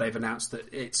 but they've announced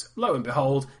that it's, lo and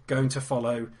behold, going to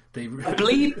follow the...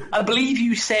 I believe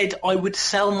you said I would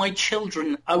sell my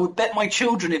children. I would bet my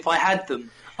children if I had them.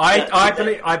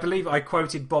 I believe I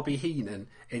quoted Bobby Heenan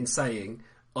in saying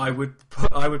I would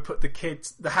put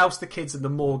the house, the kids, and the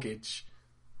mortgage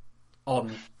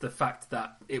on the fact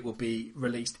that it will be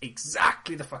released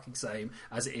exactly the fucking same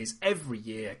as it is every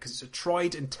year, because it's a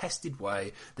tried and tested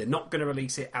way. They're not going to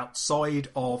release it outside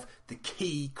of the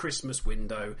key Christmas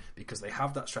window because they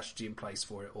have that strategy in place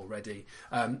for it already.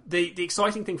 The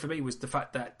exciting thing for me was the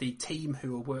fact that the team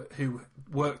who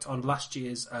worked on last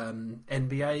year's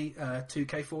NBA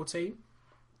 2K14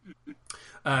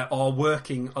 are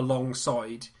working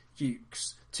alongside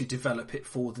Ukes to develop it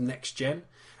for the next gen.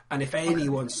 And if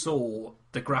anyone saw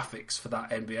the graphics for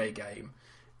that NBA game,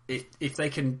 if they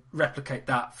can replicate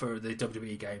that for the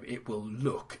WWE game, it will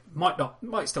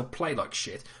might still play like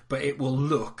shit, but it will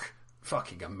look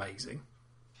fucking amazing.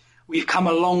 We've come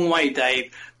a long way,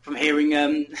 Dave, from hearing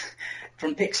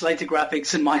from pixelated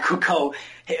graphics and Michael Cole.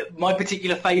 My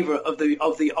particular favourite of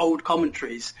the old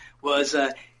commentaries was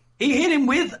he hit him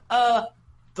with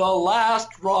the last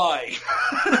ride.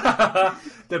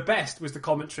 The best was the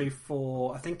commentary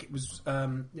for, I think it was,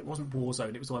 it wasn't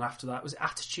Warzone, it was the one after that. Was it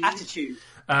Attitude? Attitude.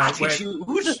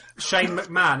 Shane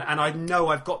McMahon, and I know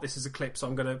I've got this as a clip, so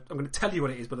I'm gonna tell you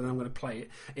what it is, but then I'm gonna play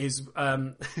it. Is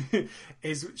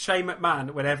Shane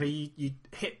McMahon, whenever you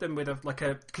hit them with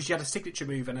because you had a signature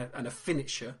move and a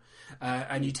finisher,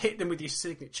 and you'd hit them with your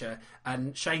signature,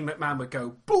 and Shane McMahon would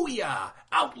go, "Booyah!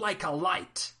 Out like a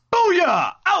light."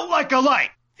 Booyah! Out like a light!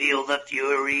 Feel the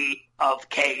fury of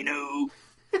Kanu.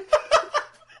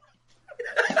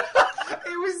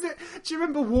 Do you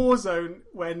remember Warzone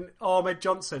when Ahmed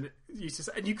Johnson used to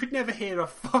say, and you could never hear a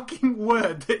fucking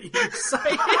word that he would say?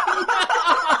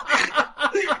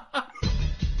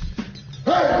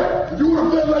 Hey, if you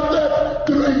want to play like that,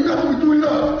 there ain't nothing between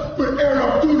us but air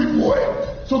off duty, boy.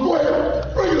 So go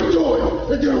ahead, bring your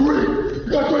toy and get ready.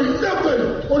 Because there ain't nothing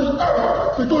on this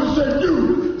earth that's going to save you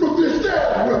from this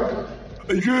staff weapon.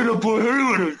 And you're gonna put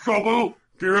him in trouble.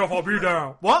 Get off, I'll be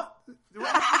down. What?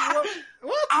 What?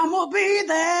 I'm gonna be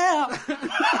there.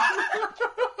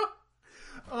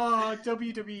 Oh,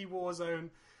 WWE Warzone.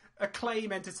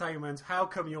 Acclaim Entertainment. How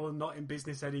come you're not in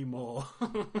business anymore?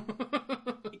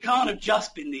 It can't have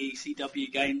just been the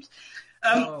ECW games.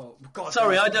 Oh, God.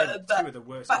 Sorry, I two don't... of the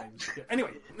worst games.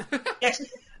 Anyway. Yes.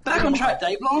 Back on track,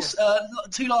 Dave.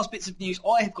 Two last bits of news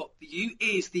I have got for you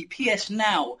is the PS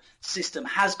Now system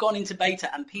has gone into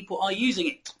beta and people are using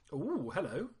it. Ooh,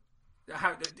 hello.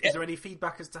 Is there any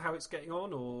feedback as to how it's getting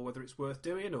on, or whether it's worth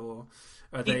doing, or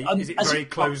is it very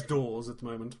closed doors at the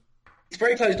moment? It's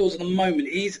very closed doors at the moment.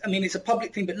 It's a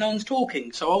public thing, but no one's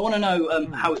talking, so I want to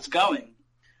know how it's going.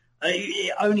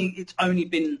 It's only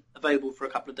been available for a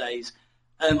couple of days.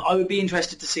 I would be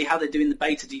interested to see how they're doing the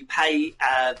beta. Do you pay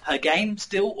per game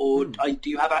still, or do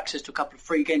you have access to a couple of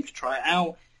free games to try it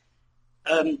out?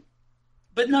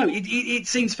 But no, it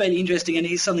seems fairly interesting, and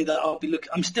it's something that I'll be looking.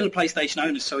 I'm still a PlayStation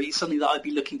owner, so it's something that I'd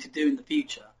be looking to do in the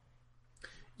future.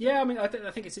 Yeah, I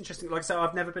think it's interesting. Like I said,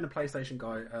 I've never been a PlayStation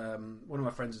guy. One of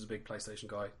my friends is a big PlayStation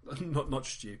guy. Not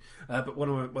just you, but one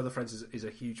of my other friends is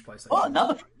a huge PlayStation. Oh,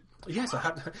 another friend. Yes,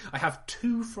 I have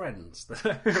two friends.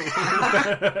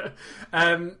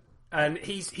 And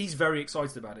he's very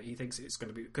excited about it. He thinks it's going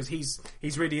to be, because he's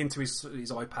really into his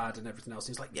iPad and everything else.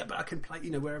 He's like, yeah, but I can play,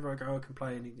 wherever I go, I can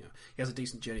play. And he has a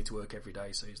decent journey to work every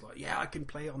day, so he's like, yeah, I can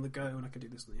play it on the go and I can do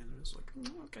this and the other. It's like,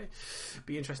 okay,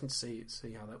 be interesting to see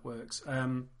how that works.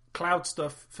 Cloud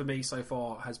stuff for me so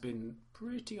far has been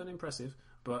pretty unimpressive,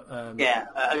 but yeah,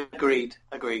 agreed.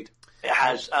 It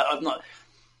has. I've not.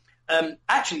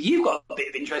 Actually, you've got a bit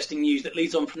of interesting news that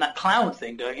leads on from that cloud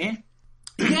thing, don't you?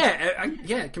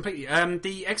 Yeah, completely.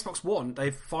 The Xbox One,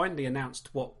 they've finally announced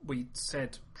what we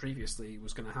said previously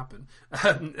was going to happen.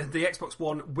 The Xbox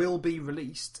One will be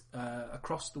released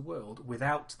across the world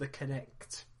without the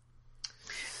Kinect.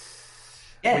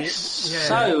 Yes.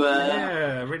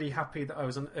 So, really happy that I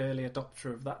was an early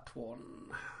adopter of that one.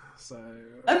 So,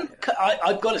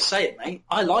 I've got to say it, mate.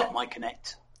 I like my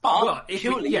Kinect, but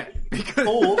purely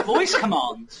for voice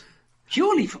commands.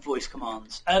 Purely for voice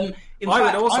commands. In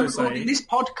fact,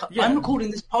 I'm recording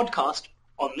this podcast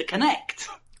on the Kinect.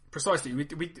 Precisely.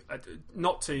 We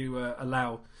not to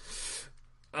allow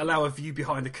allow a view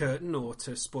behind the curtain, or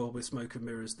to spoil with smoke and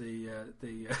mirrors the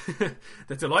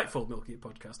the delightful Milky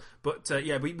podcast. But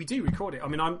we do record it. I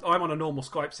mean, I'm on a normal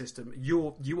Skype system.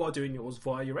 You are doing yours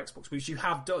via your Xbox, which you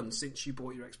have done since you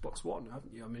bought your Xbox One,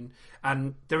 haven't you? I mean,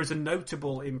 and there is a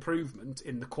notable improvement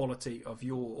in the quality of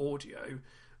your audio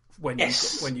when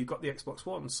you got the Xbox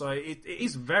One. So it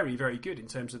is very, very good in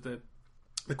terms of the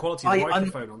quality of the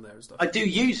microphone on there and stuff. I do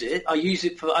use it. I use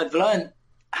it for. I've learned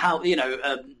how,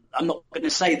 I'm not going to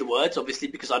say the words, obviously,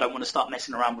 because I don't want to start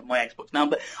messing around with my Xbox now.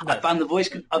 But no. I found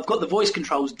I've got the voice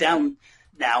controls down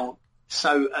now,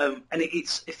 so and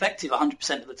it's effective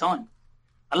 100% of the time.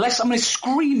 Unless somebody's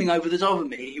screaming over the top of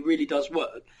me, it really does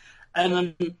work.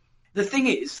 And the thing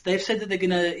is, they've said that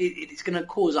it's going to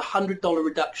cause a $100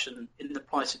 reduction in the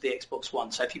price of the Xbox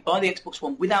One. So if you buy the Xbox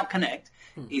One without Kinect,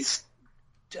 it's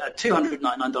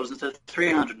 $299 instead of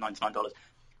 $399.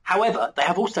 However, they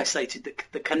have also stated that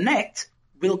the Kinect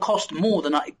will cost more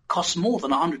than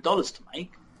 $100 to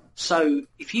make. So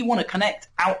if you want to Kinect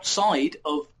outside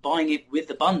of buying it with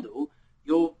the bundle,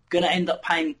 you're going to end up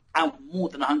paying out more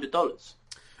than $100.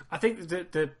 I think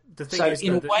the thing so is,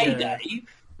 in a way, Dave,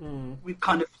 we've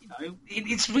kind of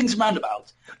it swings and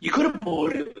roundabouts. You could have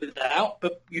bought it without,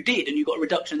 but you did, and you got a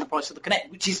reduction in the price of the Kinect,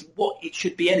 which is what it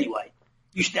should be anyway.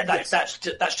 That's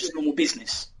just normal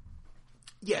business.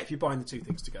 Yeah, if you're buying the two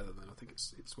things together, then I think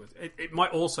it's worth it. It might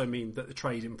also mean that the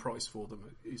trade-in price for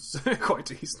them is quite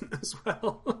decent as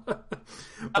well.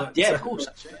 But, of course,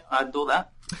 actually, I adore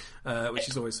that. Which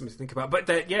is always something to think about. But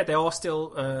they are still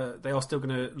going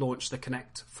to launch the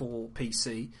Kinect for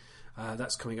PC.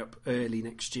 That's coming up early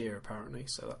next year, apparently.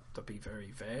 So that'll be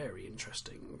very, very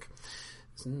interesting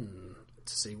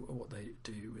to see what they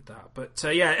do with that. But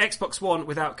Xbox One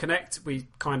without Kinect, we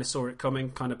kind of saw it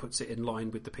coming, kind of puts it in line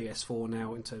with the PS4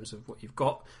 now in terms of what you've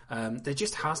got. There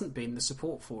just hasn't been the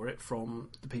support for it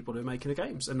from the people who are making the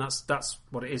games, and that's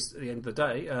what it is at the end of the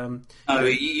day.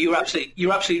 You're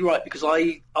absolutely right, because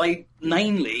I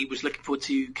mainly was looking forward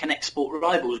to Kinect Sport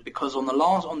Rivals, because on the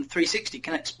 360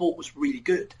 Kinect Sport was really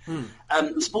good.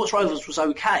 Sports Rivals was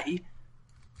okay.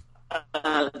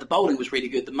 The bowling was really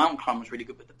good. The mountain climb was really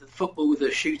good, but the football, the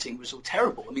shooting was all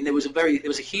terrible. I mean, there was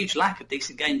a huge lack of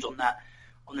decent games on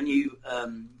the new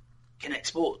Kinect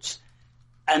Sports,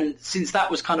 and since that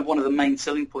was kind of one of the main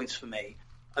selling points for me,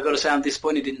 I got to say I'm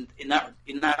disappointed in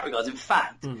that regard. In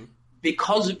fact,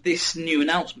 because of this new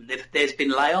announcement, there's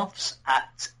been layoffs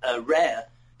at Rare,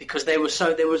 because there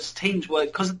was teams where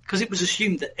because it was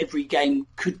assumed that every game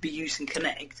could be using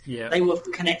Kinect. Yeah. They were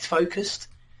Kinect focused,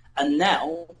 and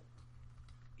now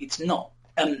it's not.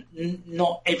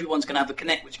 Not everyone's going to have a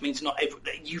Kinect, which means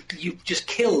you've just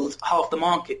killed half the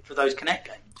market for those Kinect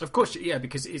games. Of course, yeah,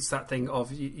 because it's that thing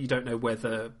of you don't know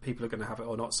whether people are going to have it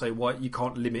or not. So why you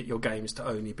can't limit your games to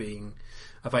only being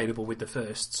available with the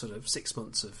first sort of 6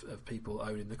 months of people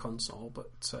owning the console. But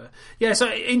so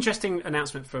interesting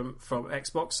announcement from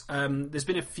Xbox. There's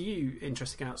been a few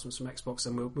interesting announcements from Xbox,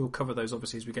 and we'll cover those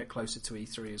obviously as we get closer to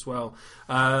E3 as well.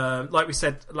 Like we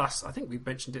said I think we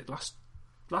mentioned it last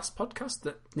podcast,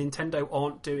 that Nintendo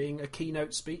aren't doing a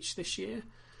keynote speech this year.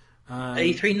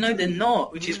 E3, no, they're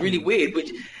not, which is really weird,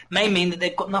 which may mean that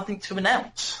they've got nothing to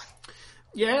announce.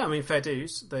 Yeah, I mean, fair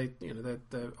dues. They're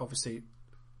obviously,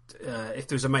 if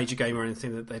there's a major game or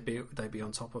anything, that they'd be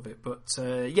on top of it. But so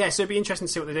it'd be interesting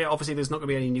to see what they do. Obviously, there's not going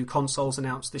to be any new consoles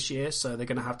announced this year, so they're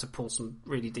going to have to pull some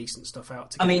really decent stuff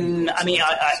out.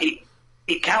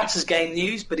 It counts as game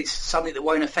news, but it's something that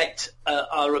won't affect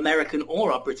our American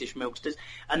or our British milksters,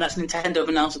 and that's Nintendo have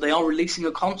announced that they are releasing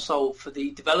a console for the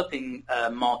developing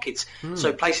markets.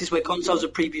 So places where consoles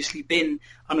have previously been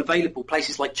unavailable,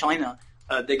 places like China,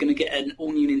 they're going to get an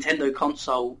all-new Nintendo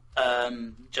console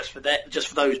just for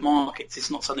those markets.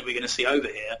 It's not something we're going to see over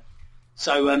here.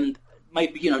 So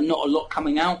maybe not a lot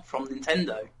coming out from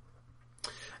Nintendo.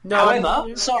 No, however,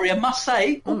 I must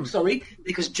say,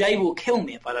 because Jay will kill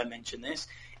me if I don't mention this,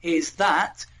 is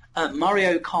that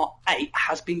Mario Kart 8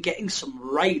 has been getting some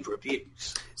rave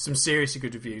reviews. Some seriously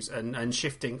good reviews, and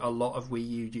shifting a lot of Wii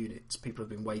U units. People have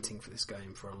been waiting for this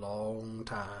game for a long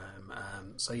time.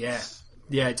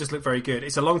 It does look very good.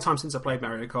 It's a long time since I played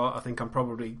Mario Kart. I think I'm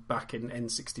probably back in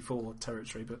N64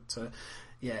 territory, but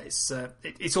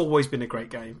it's always been a great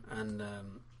game, and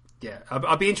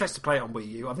I'd be interested to play it on Wii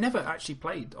U. I've never actually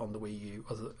played on the Wii U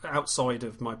outside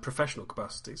of my professional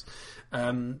capacities.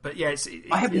 I've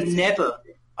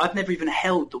never even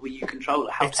held the Wii U controller.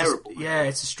 How terrible!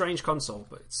 It's a strange console,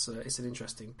 but it's an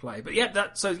interesting play. But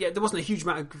there wasn't a huge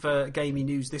amount of gaming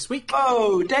news this week.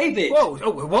 Oh, David! Whoa!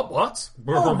 Oh, what?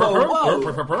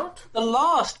 Whoa. The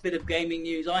last bit of gaming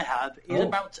news I have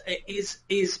is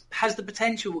has the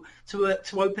potential to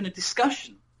open a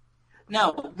discussion.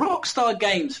 Now, Rockstar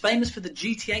Games, famous for the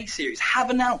GTA series, have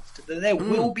announced that they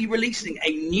will be releasing a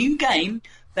new game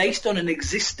based on an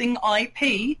existing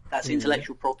IP, that's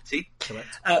intellectual property,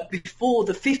 before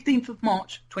the 15th of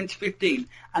March 2015.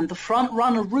 And the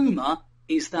front-runner rumour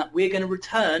is that we're going to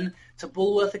return to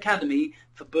Bullworth Academy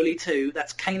for Bully 2.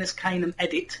 That's Canis Canem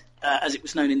Edit, as it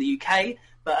was known in the UK,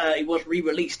 but it was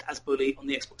re-released as Bully on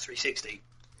the Xbox 360.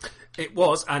 It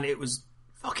was, and it was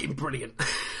fucking brilliant.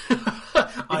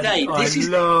 Dave, this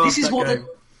is what game.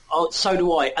 So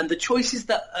do I. And the choices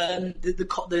that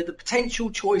the potential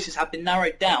choices have been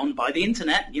narrowed down by the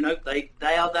internet. You know, they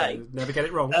are they. Never get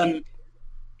it wrong.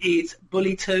 It's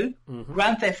Bully 2,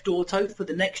 Grand Theft Auto for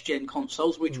the next gen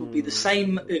consoles, which will be the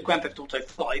same Grand Theft Auto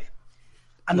 5,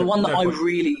 and the one that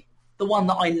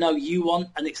I know you want,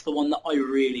 and it's the one that I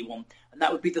really want, and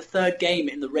that would be the third game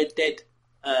in the Red Dead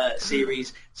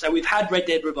series. So we've had Red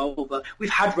Dead Revolver, we've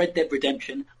had Red Dead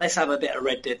Redemption. Let's have a bit of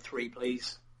Red Dead 3,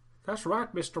 please. That's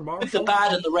right, Mr. Marshall. With the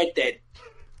bad and the Red Dead.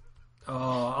 Oh,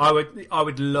 I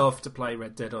would love to play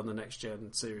Red Dead on the next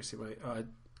gen. Seriously, mate.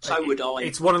 So would I.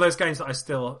 It's one of those games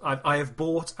that I have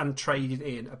bought and traded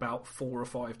in about 4 or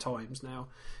 5 times now,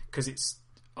 because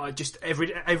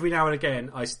every now and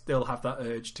again I still have that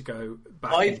urge to go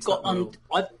back. I've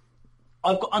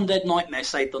got Undead Nightmare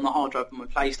saved on the hard drive on my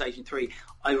PlayStation 3.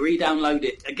 I re-download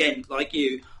it again, like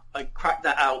you. I crack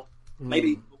that out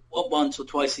maybe once or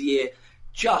twice a year,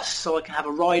 just so I can have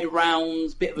a ride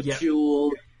around, bit of a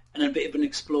duel, and a bit of an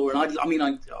explorer. And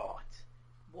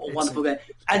what a wonderful game!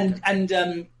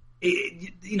 And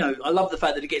you know, I love the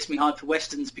fact that it gets me hyped for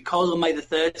westerns, because on May the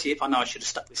 30th, I know I should have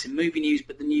stuck this in movie news,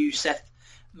 but the new Seth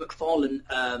MacFarlane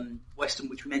western,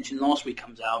 which we mentioned last week,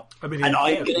 comes out, and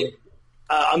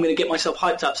I'm going to get myself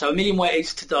hyped up. So A Million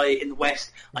Ways to Die in the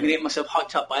West, I'm going to get myself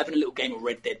hyped up by having a little game of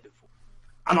Red Dead before.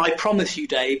 And I promise you,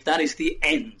 Dave, that is the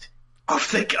end of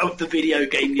the video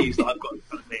game news that I've got in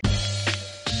front of me.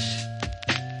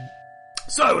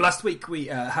 So, last week we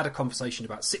had a conversation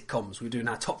about sitcoms. We were doing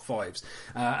our top 5s.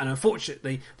 And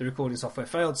unfortunately, the recording software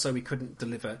failed, so we couldn't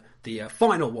deliver the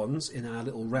final ones in our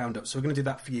little roundup. So we're going to do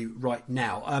that for you right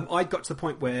now. I got to the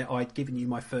point where I'd given you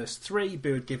my first 3.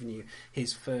 Boo had given you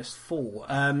his first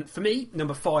 4. For me,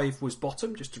 number 5 was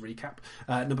Bottom, just to recap.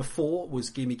 Number 4 was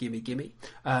Gimme Gimme Gimme.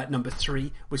 Number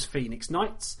 3 was Phoenix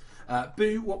Nights.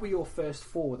 Boo, what were your first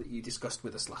 4 that you discussed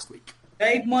with us last week?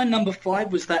 Dave, my number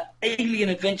 5 was that alien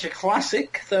adventure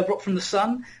classic, Third Rock from the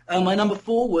Sun. My number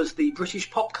 4 was the British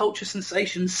pop culture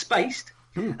sensation Spaced.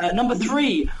 Number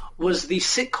 3 was the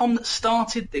sitcom that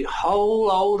started the whole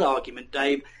old argument,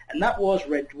 Dave, and that was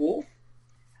Red Dwarf.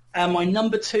 And my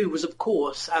number 2 was, of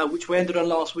course, which we ended on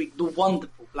last week, the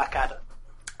wonderful Blackadder.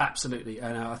 Absolutely,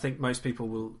 and I think most people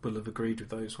will have agreed with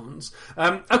those ones.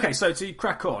 Okay, so to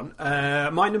crack on,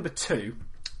 my number 2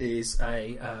 is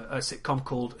a sitcom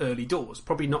called Early Doors,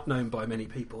 probably not known by many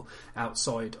people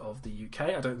outside of the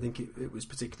UK. I don't think it was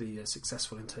particularly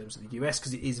successful in terms of the US,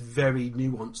 because it is very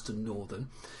nuanced and northern.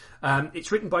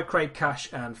 It's written by Craig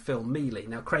Cash and Phil Mealy.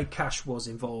 Now, Craig Cash was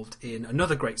involved in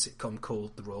another great sitcom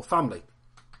called The Royal Family.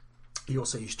 He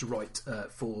also used to write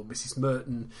for Mrs.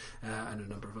 Merton and a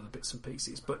number of other bits and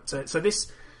pieces. But so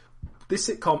this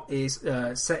sitcom is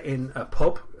set in a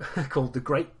pub called The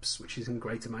Grapes, which is in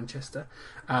Greater Manchester,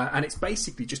 and it's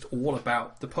basically just all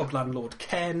about the pub landlord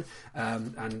Ken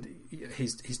and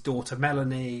his daughter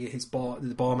Melanie,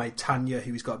 the barmaid Tanya,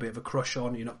 who he's got a bit of a crush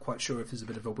on. You're not quite sure if there's a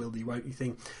bit of a will you won't you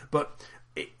thing, but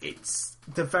it's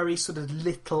the very sort of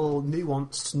little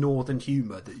nuanced northern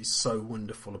humour that is so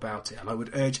wonderful about it, and I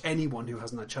would urge anyone who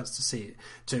hasn't had a chance to see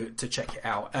it to check it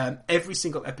out. Every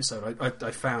single episode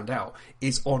I found out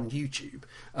is on YouTube,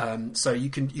 so you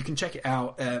can check it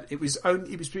out. It was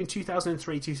between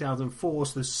 2003 2004,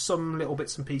 so there's some little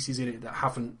bits and pieces in it that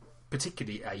haven't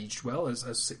particularly aged well, as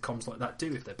sitcoms like that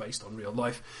do if they're based on real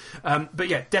life. But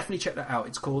yeah, definitely check that out.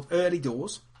 It's called Early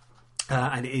Doors.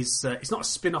 And it is, it's not a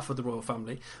spin-off of the Royal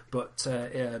Family, but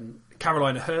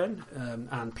Caroline Aherne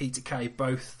and Peter Kay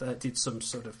both did some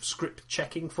sort of script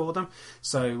checking for them.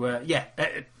 So,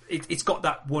 it's got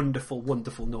that wonderful,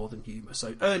 wonderful northern humour.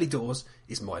 So Early Doors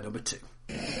is my number 2.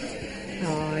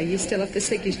 Oh, you still have the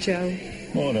ciggies, Joe?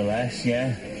 More or less,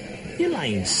 yeah. You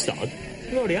lying sod.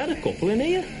 You've already had a couple in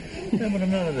here. Yeah, but I've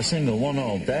not had a single one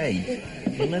all day.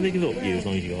 You'll never give up, you, as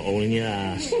long as you've got all in your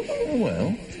ass. Oh,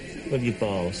 well. With your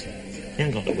balls. You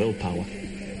ain't got the willpower.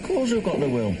 Of course I've got the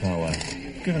willpower.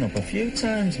 Given up a few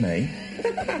times, me.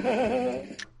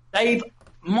 Dave,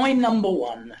 my number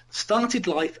 1 started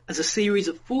life as a series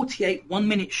of 48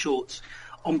 one-minute shorts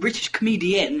on British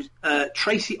comedian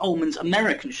Tracy Ullman's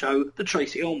American show, The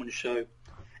Tracy Ullman Show.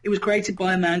 It was created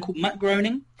by a man called Matt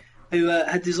Groening, who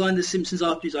had designed The Simpsons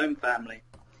after his own family.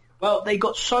 Well, they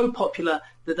got so popular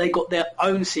that they got their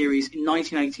own series in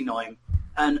 1989,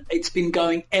 and it's been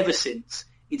going ever since.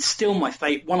 It's still one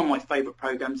of my favourite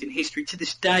programmes in history to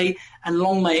this day, and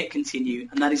long may it continue.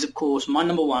 And that is, of course, my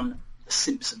number one, The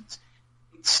Simpsons.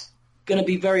 It's going to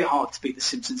be very hard to beat The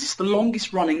Simpsons. It's the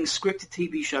longest-running scripted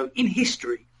TV show in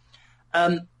history.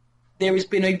 There has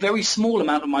been a very small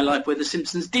amount of my life where The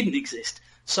Simpsons didn't exist.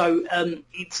 So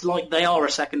it's like they are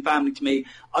a second family to me.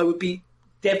 I would be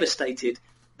devastated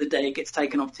the day it gets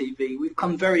taken off TV. We've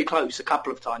come very close a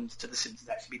couple of times to The Simpsons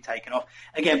actually being taken off.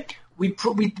 Again,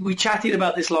 we chatted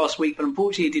about this last week, but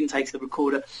unfortunately it didn't take to the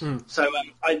recorder. So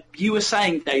you were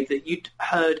saying, Dave, that you'd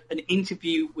heard an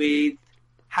interview with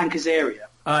Hank Azaria.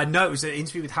 No, it was an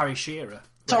interview with Harry Shearer.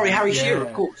 Sorry, Harry Shearer,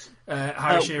 of course.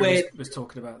 Harry Shearer was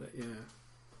talking about it, yeah.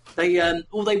 They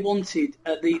all they wanted,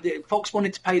 the Fox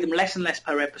wanted to pay them less and less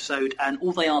per episode, and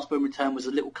all they asked for in return was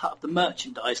a little cut of the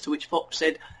merchandise, to which Fox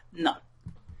said no.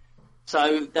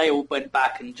 So they all went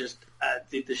back and just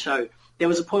did the show. There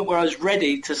was a point where I was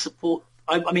ready to support.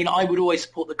 I mean, I would always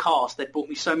support the cast. They'd brought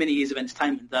me so many years of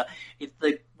entertainment that if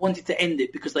they wanted to end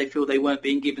it because they feel they weren't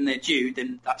being given their due,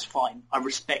 then that's fine. I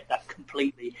respect that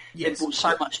completely. Yes. They've brought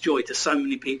so much joy to so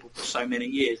many people for so many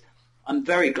years. I'm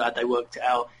very glad they worked it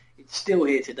out. It's still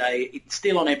here today. It's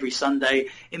still on every Sunday.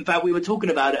 In fact, we were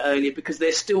talking about it earlier because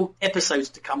there's still episodes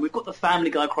to come. We've got the Family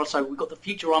Guy crossover. We've got the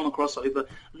Futurama crossover.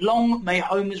 Long may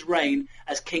Homer's reign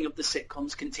as king of the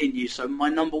sitcoms continue. So my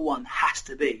number one has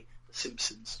to be The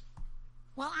Simpsons.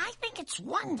 Well, I think it's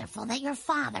wonderful that your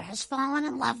father has fallen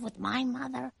in love with my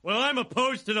mother. Well, I'm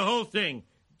opposed to the whole thing.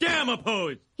 Damn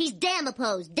opposed. He's damn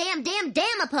opposed. Damn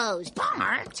opposed.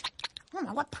 Bart!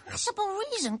 Homer, what possible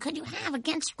reason could you have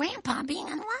against Grandpa being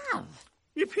in love?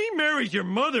 If he marries your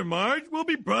mother, Marge, we'll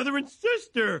be brother and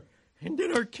sister. And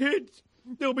then our kids,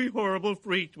 they'll be horrible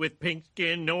freaks with pink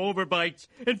skin, no overbites,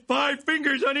 and 5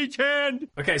 fingers on each hand.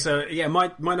 Okay, so, yeah,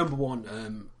 my number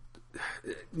one,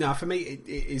 now for me, it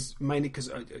is mainly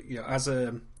because,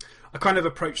 I kind of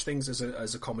approach things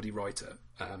as a comedy writer.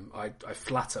 I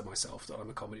flatter myself that I'm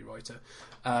a comedy writer.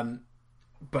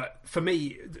 But for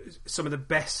me, some of the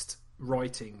best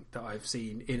writing that I've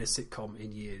seen in a sitcom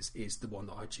in years is the one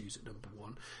that I choose at number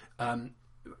one.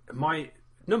 My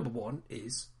number one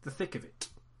is The Thick of It.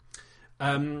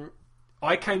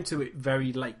 I came to it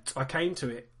very late. I came to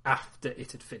it after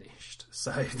it had finished.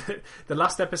 So the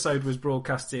last episode was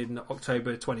broadcast in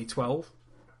October 2012.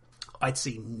 I'd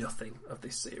seen nothing of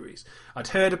this series. I'd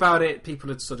heard about it. People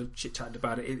had sort of chit-chatted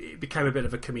about it. It became a bit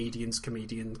of a comedian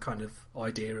kind of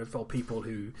idea of people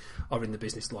who are in the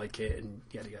business like it and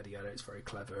yada yada yada. It's very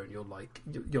clever and you'll like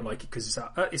it because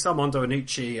it's Armando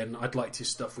Iannucci and I'd liked his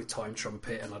stuff with Time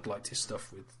Trumpet and I'd liked his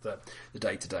stuff with the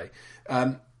Day to Day.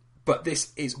 But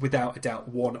this is without a doubt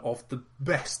one of the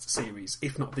best series,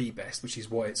 if not the best, which is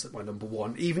why it's at my number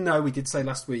one. Even though we did say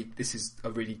last week this is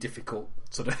a really difficult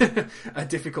sort of a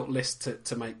difficult list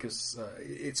to make because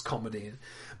it's comedy,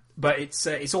 but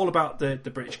it's all about the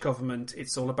British government.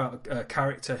 It's all about a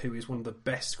character who is one of the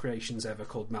best creations ever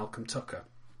called Malcolm Tucker,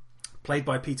 played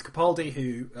by Peter Capaldi,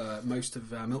 who most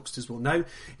of our milksters will know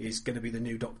is going to be the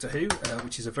new Doctor Who,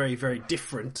 which is a very very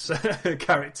different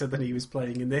character than he was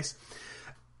playing in this.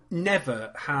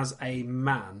 Never has a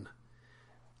man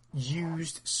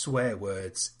used swear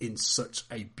words in such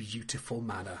a beautiful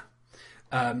manner.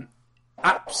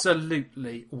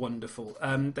 Absolutely wonderful.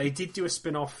 They did do a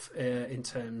spin-off in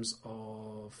terms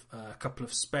of a couple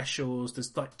of specials.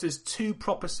 There's 2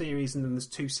 proper series and then there's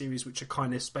 2 series which are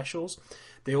kind of specials.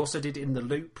 They also did In the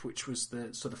Loop, which was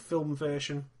the sort of film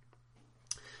version.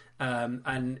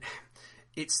 And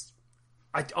it's...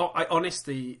 I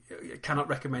honestly cannot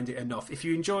recommend it enough. If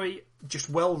you enjoy just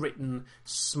well-written,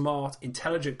 smart,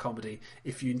 intelligent comedy,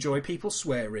 if you enjoy people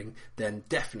swearing, then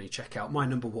definitely check out my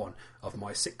number one of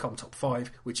my sitcom top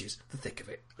 5, which is The Thick of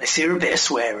It. Let's hear a bit of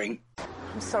swearing.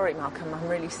 I'm sorry, Malcolm. I'm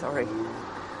really sorry.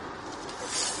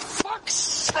 Fuck's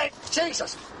sake,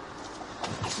 Jesus!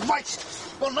 Right,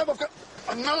 well now we've got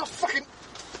another fucking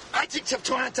adjective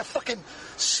to add to fucking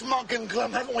smug and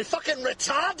glum, haven't we? Fucking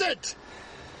retarded!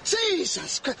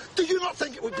 Jesus, do you not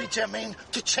think it would be germane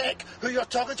to check who you're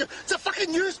talking to? It's a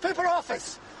fucking newspaper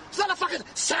office. It's not a fucking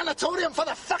sanatorium for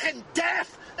the fucking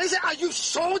deaf. Is it? Are you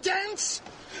so dense?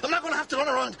 I'm not going to have to run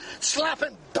around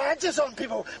slapping badges on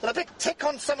people with a big tick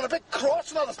on some and a big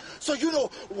cross on others so you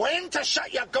know when to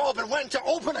shut your gob and when to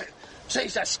open it.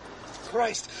 Jesus.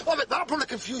 Christ. Oh, but that'll probably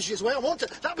confuse you as well, won't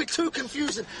it? That'll be too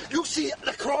confusing. You'll see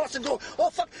the cross and go, oh,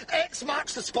 fuck, X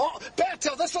marks the spot. Better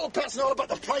tell this little person all about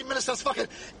the Prime Minister's fucking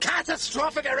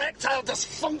catastrophic erectile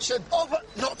dysfunction. Oh, but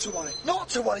not to worry. Not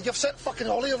to worry. You've sent fucking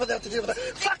Ollie over there to deal with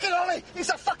it. Fucking Ollie! He's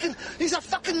a fucking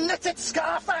knitted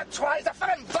scarf, that twat. He's a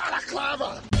fucking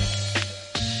balaclava.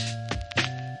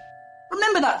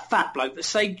 Remember that fat bloke that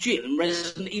saved Jill in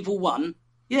Resident Evil 1?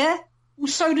 Yeah? Well,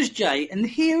 so does Jay, and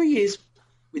here he is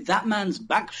with that man's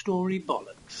backstory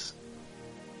bollocks.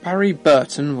 Barry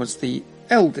Burton was the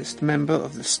eldest member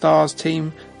of the STARS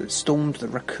team that stormed the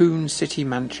Raccoon City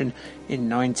mansion in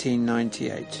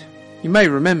 1998. You may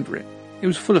remember it. It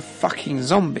was full of fucking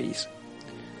zombies.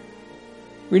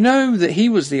 We know that he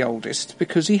was the oldest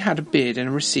because he had a beard and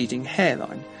a receding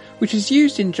hairline, which is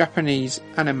used in Japanese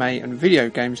anime and video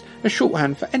games as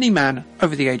shorthand for any man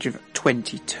over the age of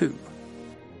 22.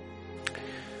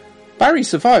 Barry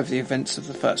survived the events of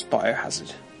the first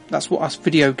Biohazard. That's what us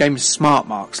video game smart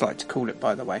marks like to call it,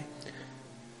 by the way.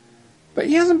 But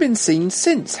he hasn't been seen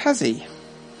since, has he?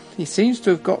 He seems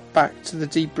to have got back to the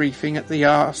debriefing at the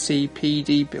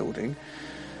RCPD building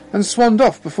and swanned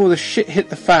off before the shit hit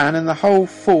the fan and the whole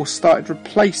force started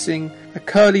replacing a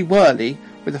curly-whirly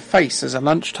with a face as a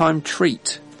lunchtime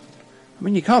treat. I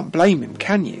mean, you can't blame him,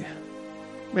 can you?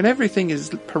 When everything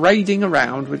is parading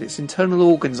around with its internal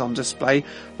organs on display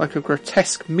like a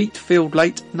grotesque meat-filled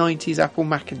late 90s Apple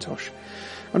Macintosh,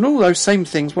 and all those same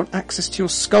things want access to your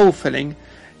skull filling,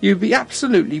 you'd be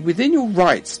absolutely within your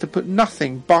rights to put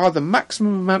nothing bar the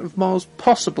maximum amount of miles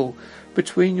possible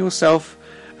between yourself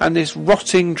and this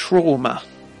rotting trauma.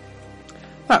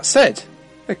 That said,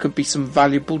 there could be some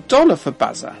valuable dollar for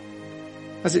Bazza,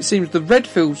 as it seems the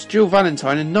Redfields, Jill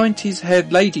Valentine and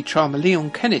 90s-haired lady charmer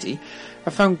Leon Kennedy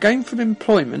have found gainful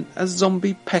employment as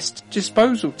zombie pest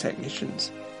disposal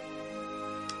technicians.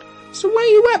 So where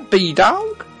you at,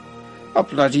 B-Dog? I'll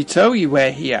bloody tell you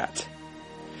where he at.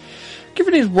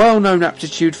 Given his well-known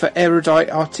aptitude for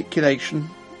erudite articulation,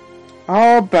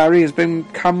 our Barry has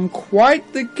become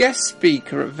quite the guest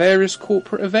speaker at various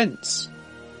corporate events.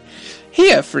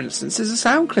 Here, for instance, is a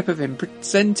sound clip of him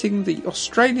presenting the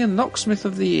Australian Locksmith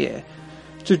of the Year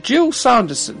to Jill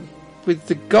Sanderson with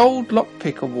the Gold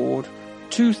Lockpick Award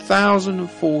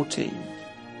 2014.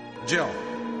 Jill,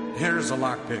 here's a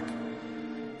lockpick.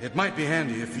 It might be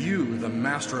handy if you, the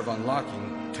master of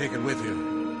unlocking, take it with you.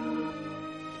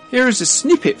 Here is a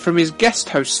snippet from his guest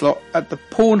host slot at the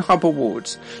Pornhub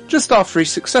Awards, just after he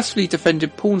successfully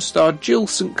defended porn star Jill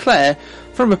St. Clair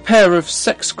from a pair of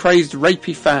sex-crazed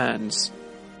rapey fans.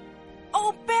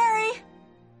 Oh, Barry!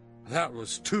 That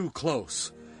was too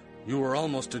close. You were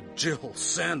almost a Jill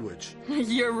sandwich.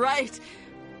 You're right.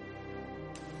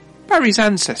 Barry's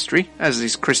ancestry, as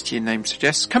his Christian name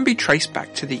suggests, can be traced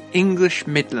back to the English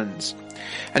Midlands,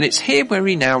 and it's here where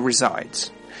he now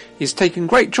resides. He has taken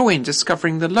great joy in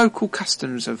discovering the local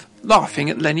customs of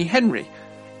laughing at Lenny Henry,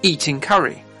 eating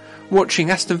curry, watching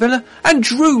Aston Villa and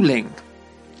drooling.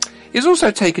 He has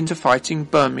also taken to fighting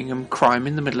Birmingham crime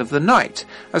in the middle of the night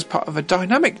as part of a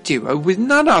dynamic duo with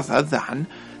none other than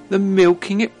the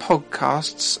Milking It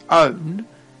podcast's own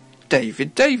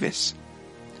David Davis.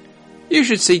 You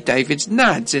should see David's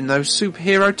nads in those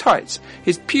superhero tights.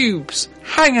 His pubes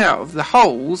hang out of the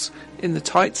holes in the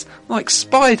tights like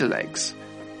spider legs.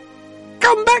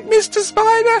 Come back, Mr.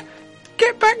 Spider!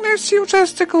 Get back next to your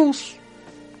testicles!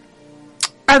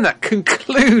 And that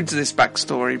concludes this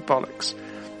backstory bollocks.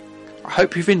 I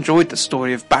hope you've enjoyed the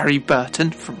story of Barry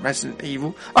Burton from Resident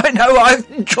Evil. I know I've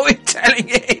enjoyed telling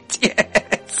it,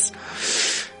 yes!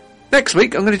 Next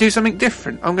week I'm going to do something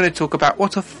different. I'm going to talk about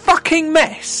what a fucking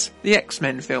mess the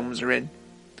X-Men films are in.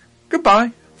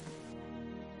 Goodbye.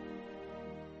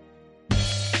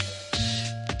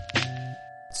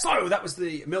 So that was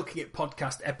the Milking It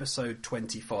podcast episode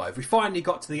 25. We finally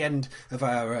got to the end of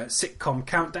our sitcom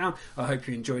countdown. I hope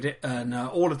you enjoyed it, and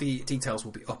all of the details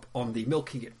will be up on the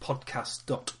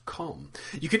milkingitpodcast.com.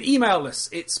 You can email us.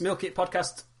 It's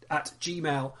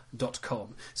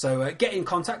milkingitpodcast@gmail.com. So get in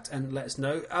contact and let us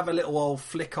know. Have a little old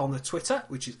flick on the Twitter,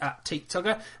 which is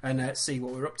 @TeakTugger, and see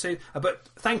what we're up to. But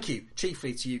thank you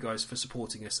chiefly to you guys for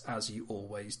supporting us as you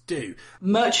always do.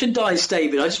 Merchandise,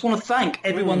 David. I just want to thank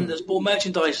everyone that's bought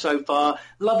merchandise so far.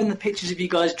 Loving the pictures of you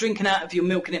guys drinking out of your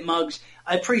Milking It mugs.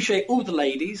 I appreciate all the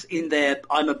ladies in their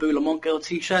I'm a Boo Lamont Girl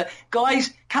t-shirt. Guys,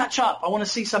 catch up. I want to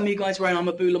see some of you guys wearing I'm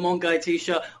a Boo Lamont Guy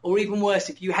t-shirt, or even worse,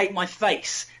 if you hate my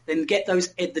face, then get those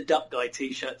Ed the Duck Guy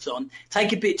t-shirts on.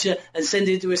 Take a picture and send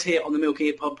it to us here on the Milking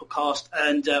It podcast,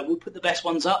 and we'll put the best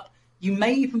ones up. You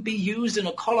may even be used in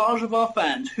a collage of our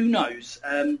fans. Who knows?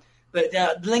 But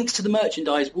links to the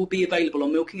merchandise will be available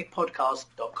on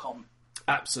milkingitpodcast.com.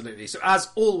 Absolutely. So as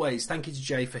always, thank you to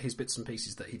Jay for his bits and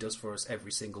pieces that he does for us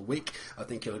every single week. I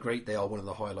think you'll agree they are one of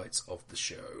the highlights of the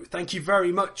show. Thank you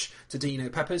very much to Dino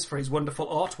Peppers for his wonderful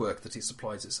artwork that he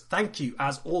supplies us. Thank you,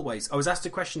 as always. I was asked a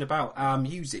question about our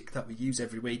music that we use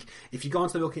every week. If you go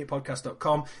onto the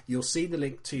milkitpodcast.com, you'll see the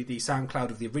link to the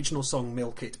SoundCloud of the original song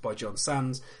Milk It by John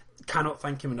Sands. Cannot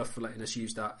thank him enough for letting us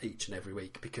use that each and every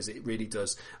week, because it really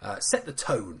does set the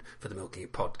tone for the Milking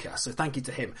It podcast. So thank you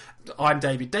to him. I'm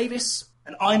David Davis.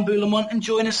 And I'm Boo Lamont, and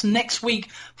join us next week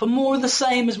for more of the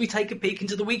same as we take a peek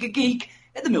into the Week of Geek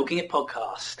at the Milking It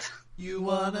podcast. You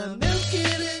wanna milk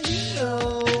it and you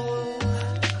know.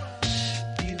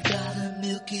 You gotta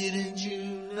milk it and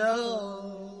you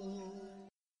know.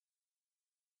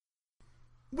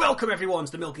 Welcome everyone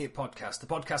to the Milking It podcast, the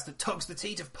podcast that tugs the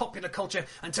teat of popular culture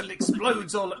until it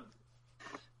explodes all...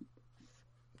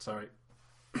 Sorry.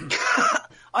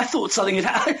 I thought something had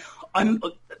happened.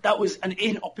 That was an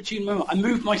inopportune moment. I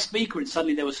moved my speaker and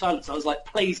suddenly there was silence. I was like,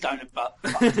 please don't.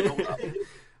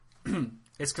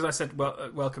 It's because I said,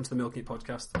 welcome to the Milking It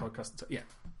podcast, the podcast... Yeah,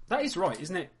 that is right,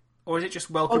 isn't it? Or is it just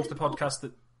welcome to the podcast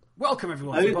that... Welcome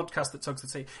everyone to the podcast that tugs the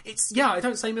teat. It's... Yeah, I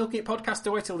don't say Milking It podcast,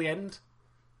 do I, till the end?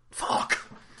 Fuck!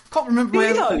 Can't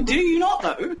remember Do you not,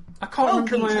 though? I can't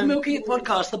remember Welcome to the Milking It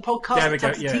podcast, the podcast that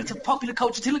tugs the yeah. teat of popular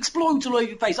culture till explodes all over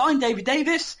your face. I'm David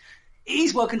Davis.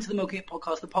 He's welcome to the Milking It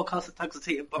podcast, the podcast that tugs the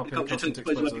teat of popular culture till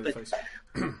explodes all over your face.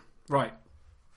 Right.